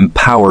more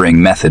empowering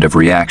method of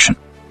reaction.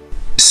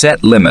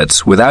 Set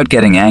limits without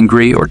getting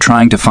angry or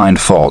trying to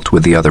find fault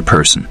with the other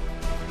person.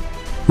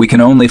 We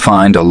can only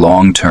find a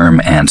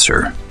long-term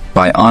answer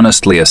by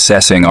honestly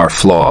assessing our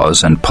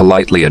flaws and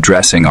politely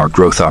addressing our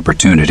growth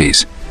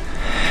opportunities.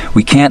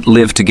 We can't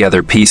live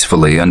together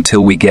peacefully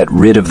until we get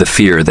rid of the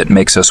fear that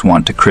makes us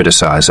want to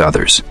criticize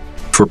others.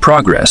 For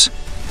progress,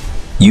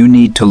 you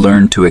need to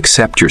learn to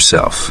accept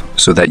yourself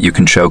so that you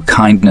can show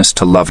kindness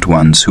to loved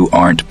ones who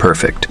aren't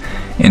perfect,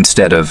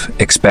 instead of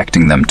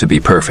expecting them to be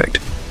perfect.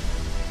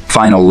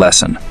 Final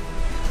lesson: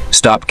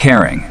 stop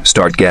caring,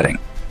 start getting.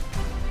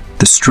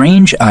 The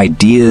strange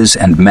ideas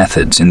and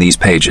methods in these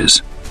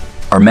pages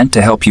are meant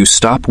to help you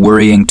stop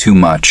worrying too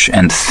much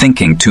and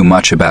thinking too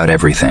much about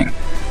everything.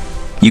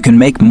 You can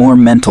make more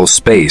mental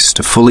space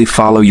to fully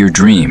follow your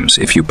dreams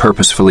if you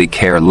purposefully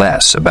care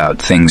less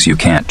about things you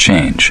can't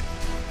change.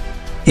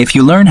 If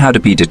you learn how to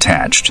be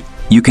detached,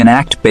 you can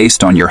act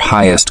based on your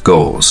highest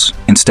goals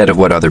instead of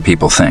what other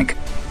people think.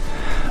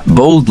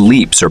 Bold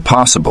leaps are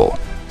possible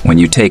when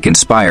you take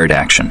inspired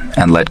action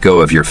and let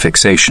go of your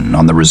fixation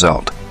on the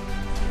result.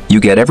 You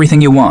get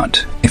everything you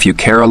want if you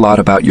care a lot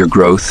about your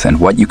growth and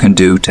what you can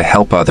do to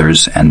help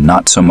others and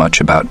not so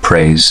much about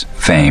praise,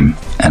 fame,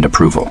 and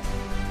approval.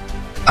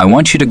 I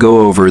want you to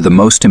go over the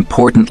most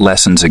important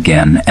lessons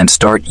again and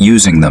start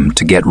using them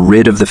to get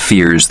rid of the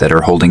fears that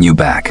are holding you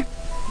back.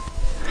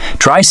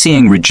 Try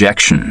seeing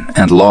rejection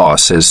and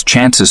loss as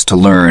chances to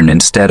learn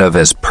instead of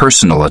as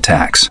personal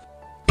attacks.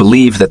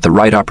 Believe that the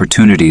right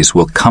opportunities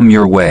will come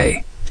your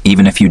way,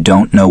 even if you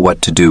don't know what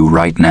to do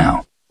right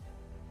now.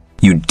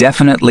 You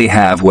definitely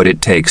have what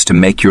it takes to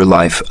make your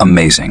life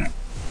amazing.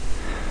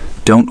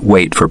 Don't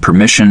wait for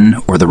permission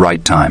or the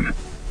right time.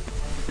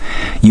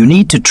 You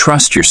need to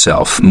trust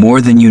yourself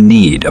more than you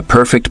need a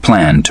perfect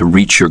plan to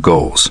reach your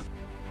goals.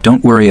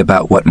 Don't worry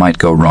about what might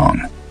go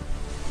wrong.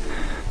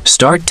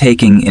 Start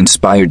taking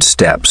inspired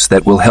steps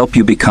that will help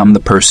you become the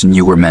person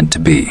you were meant to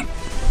be.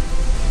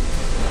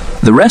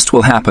 The rest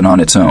will happen on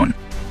its own.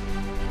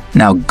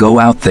 Now go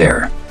out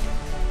there,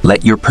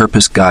 let your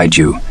purpose guide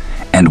you,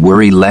 and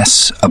worry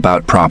less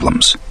about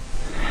problems.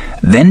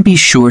 Then be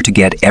sure to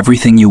get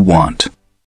everything you want.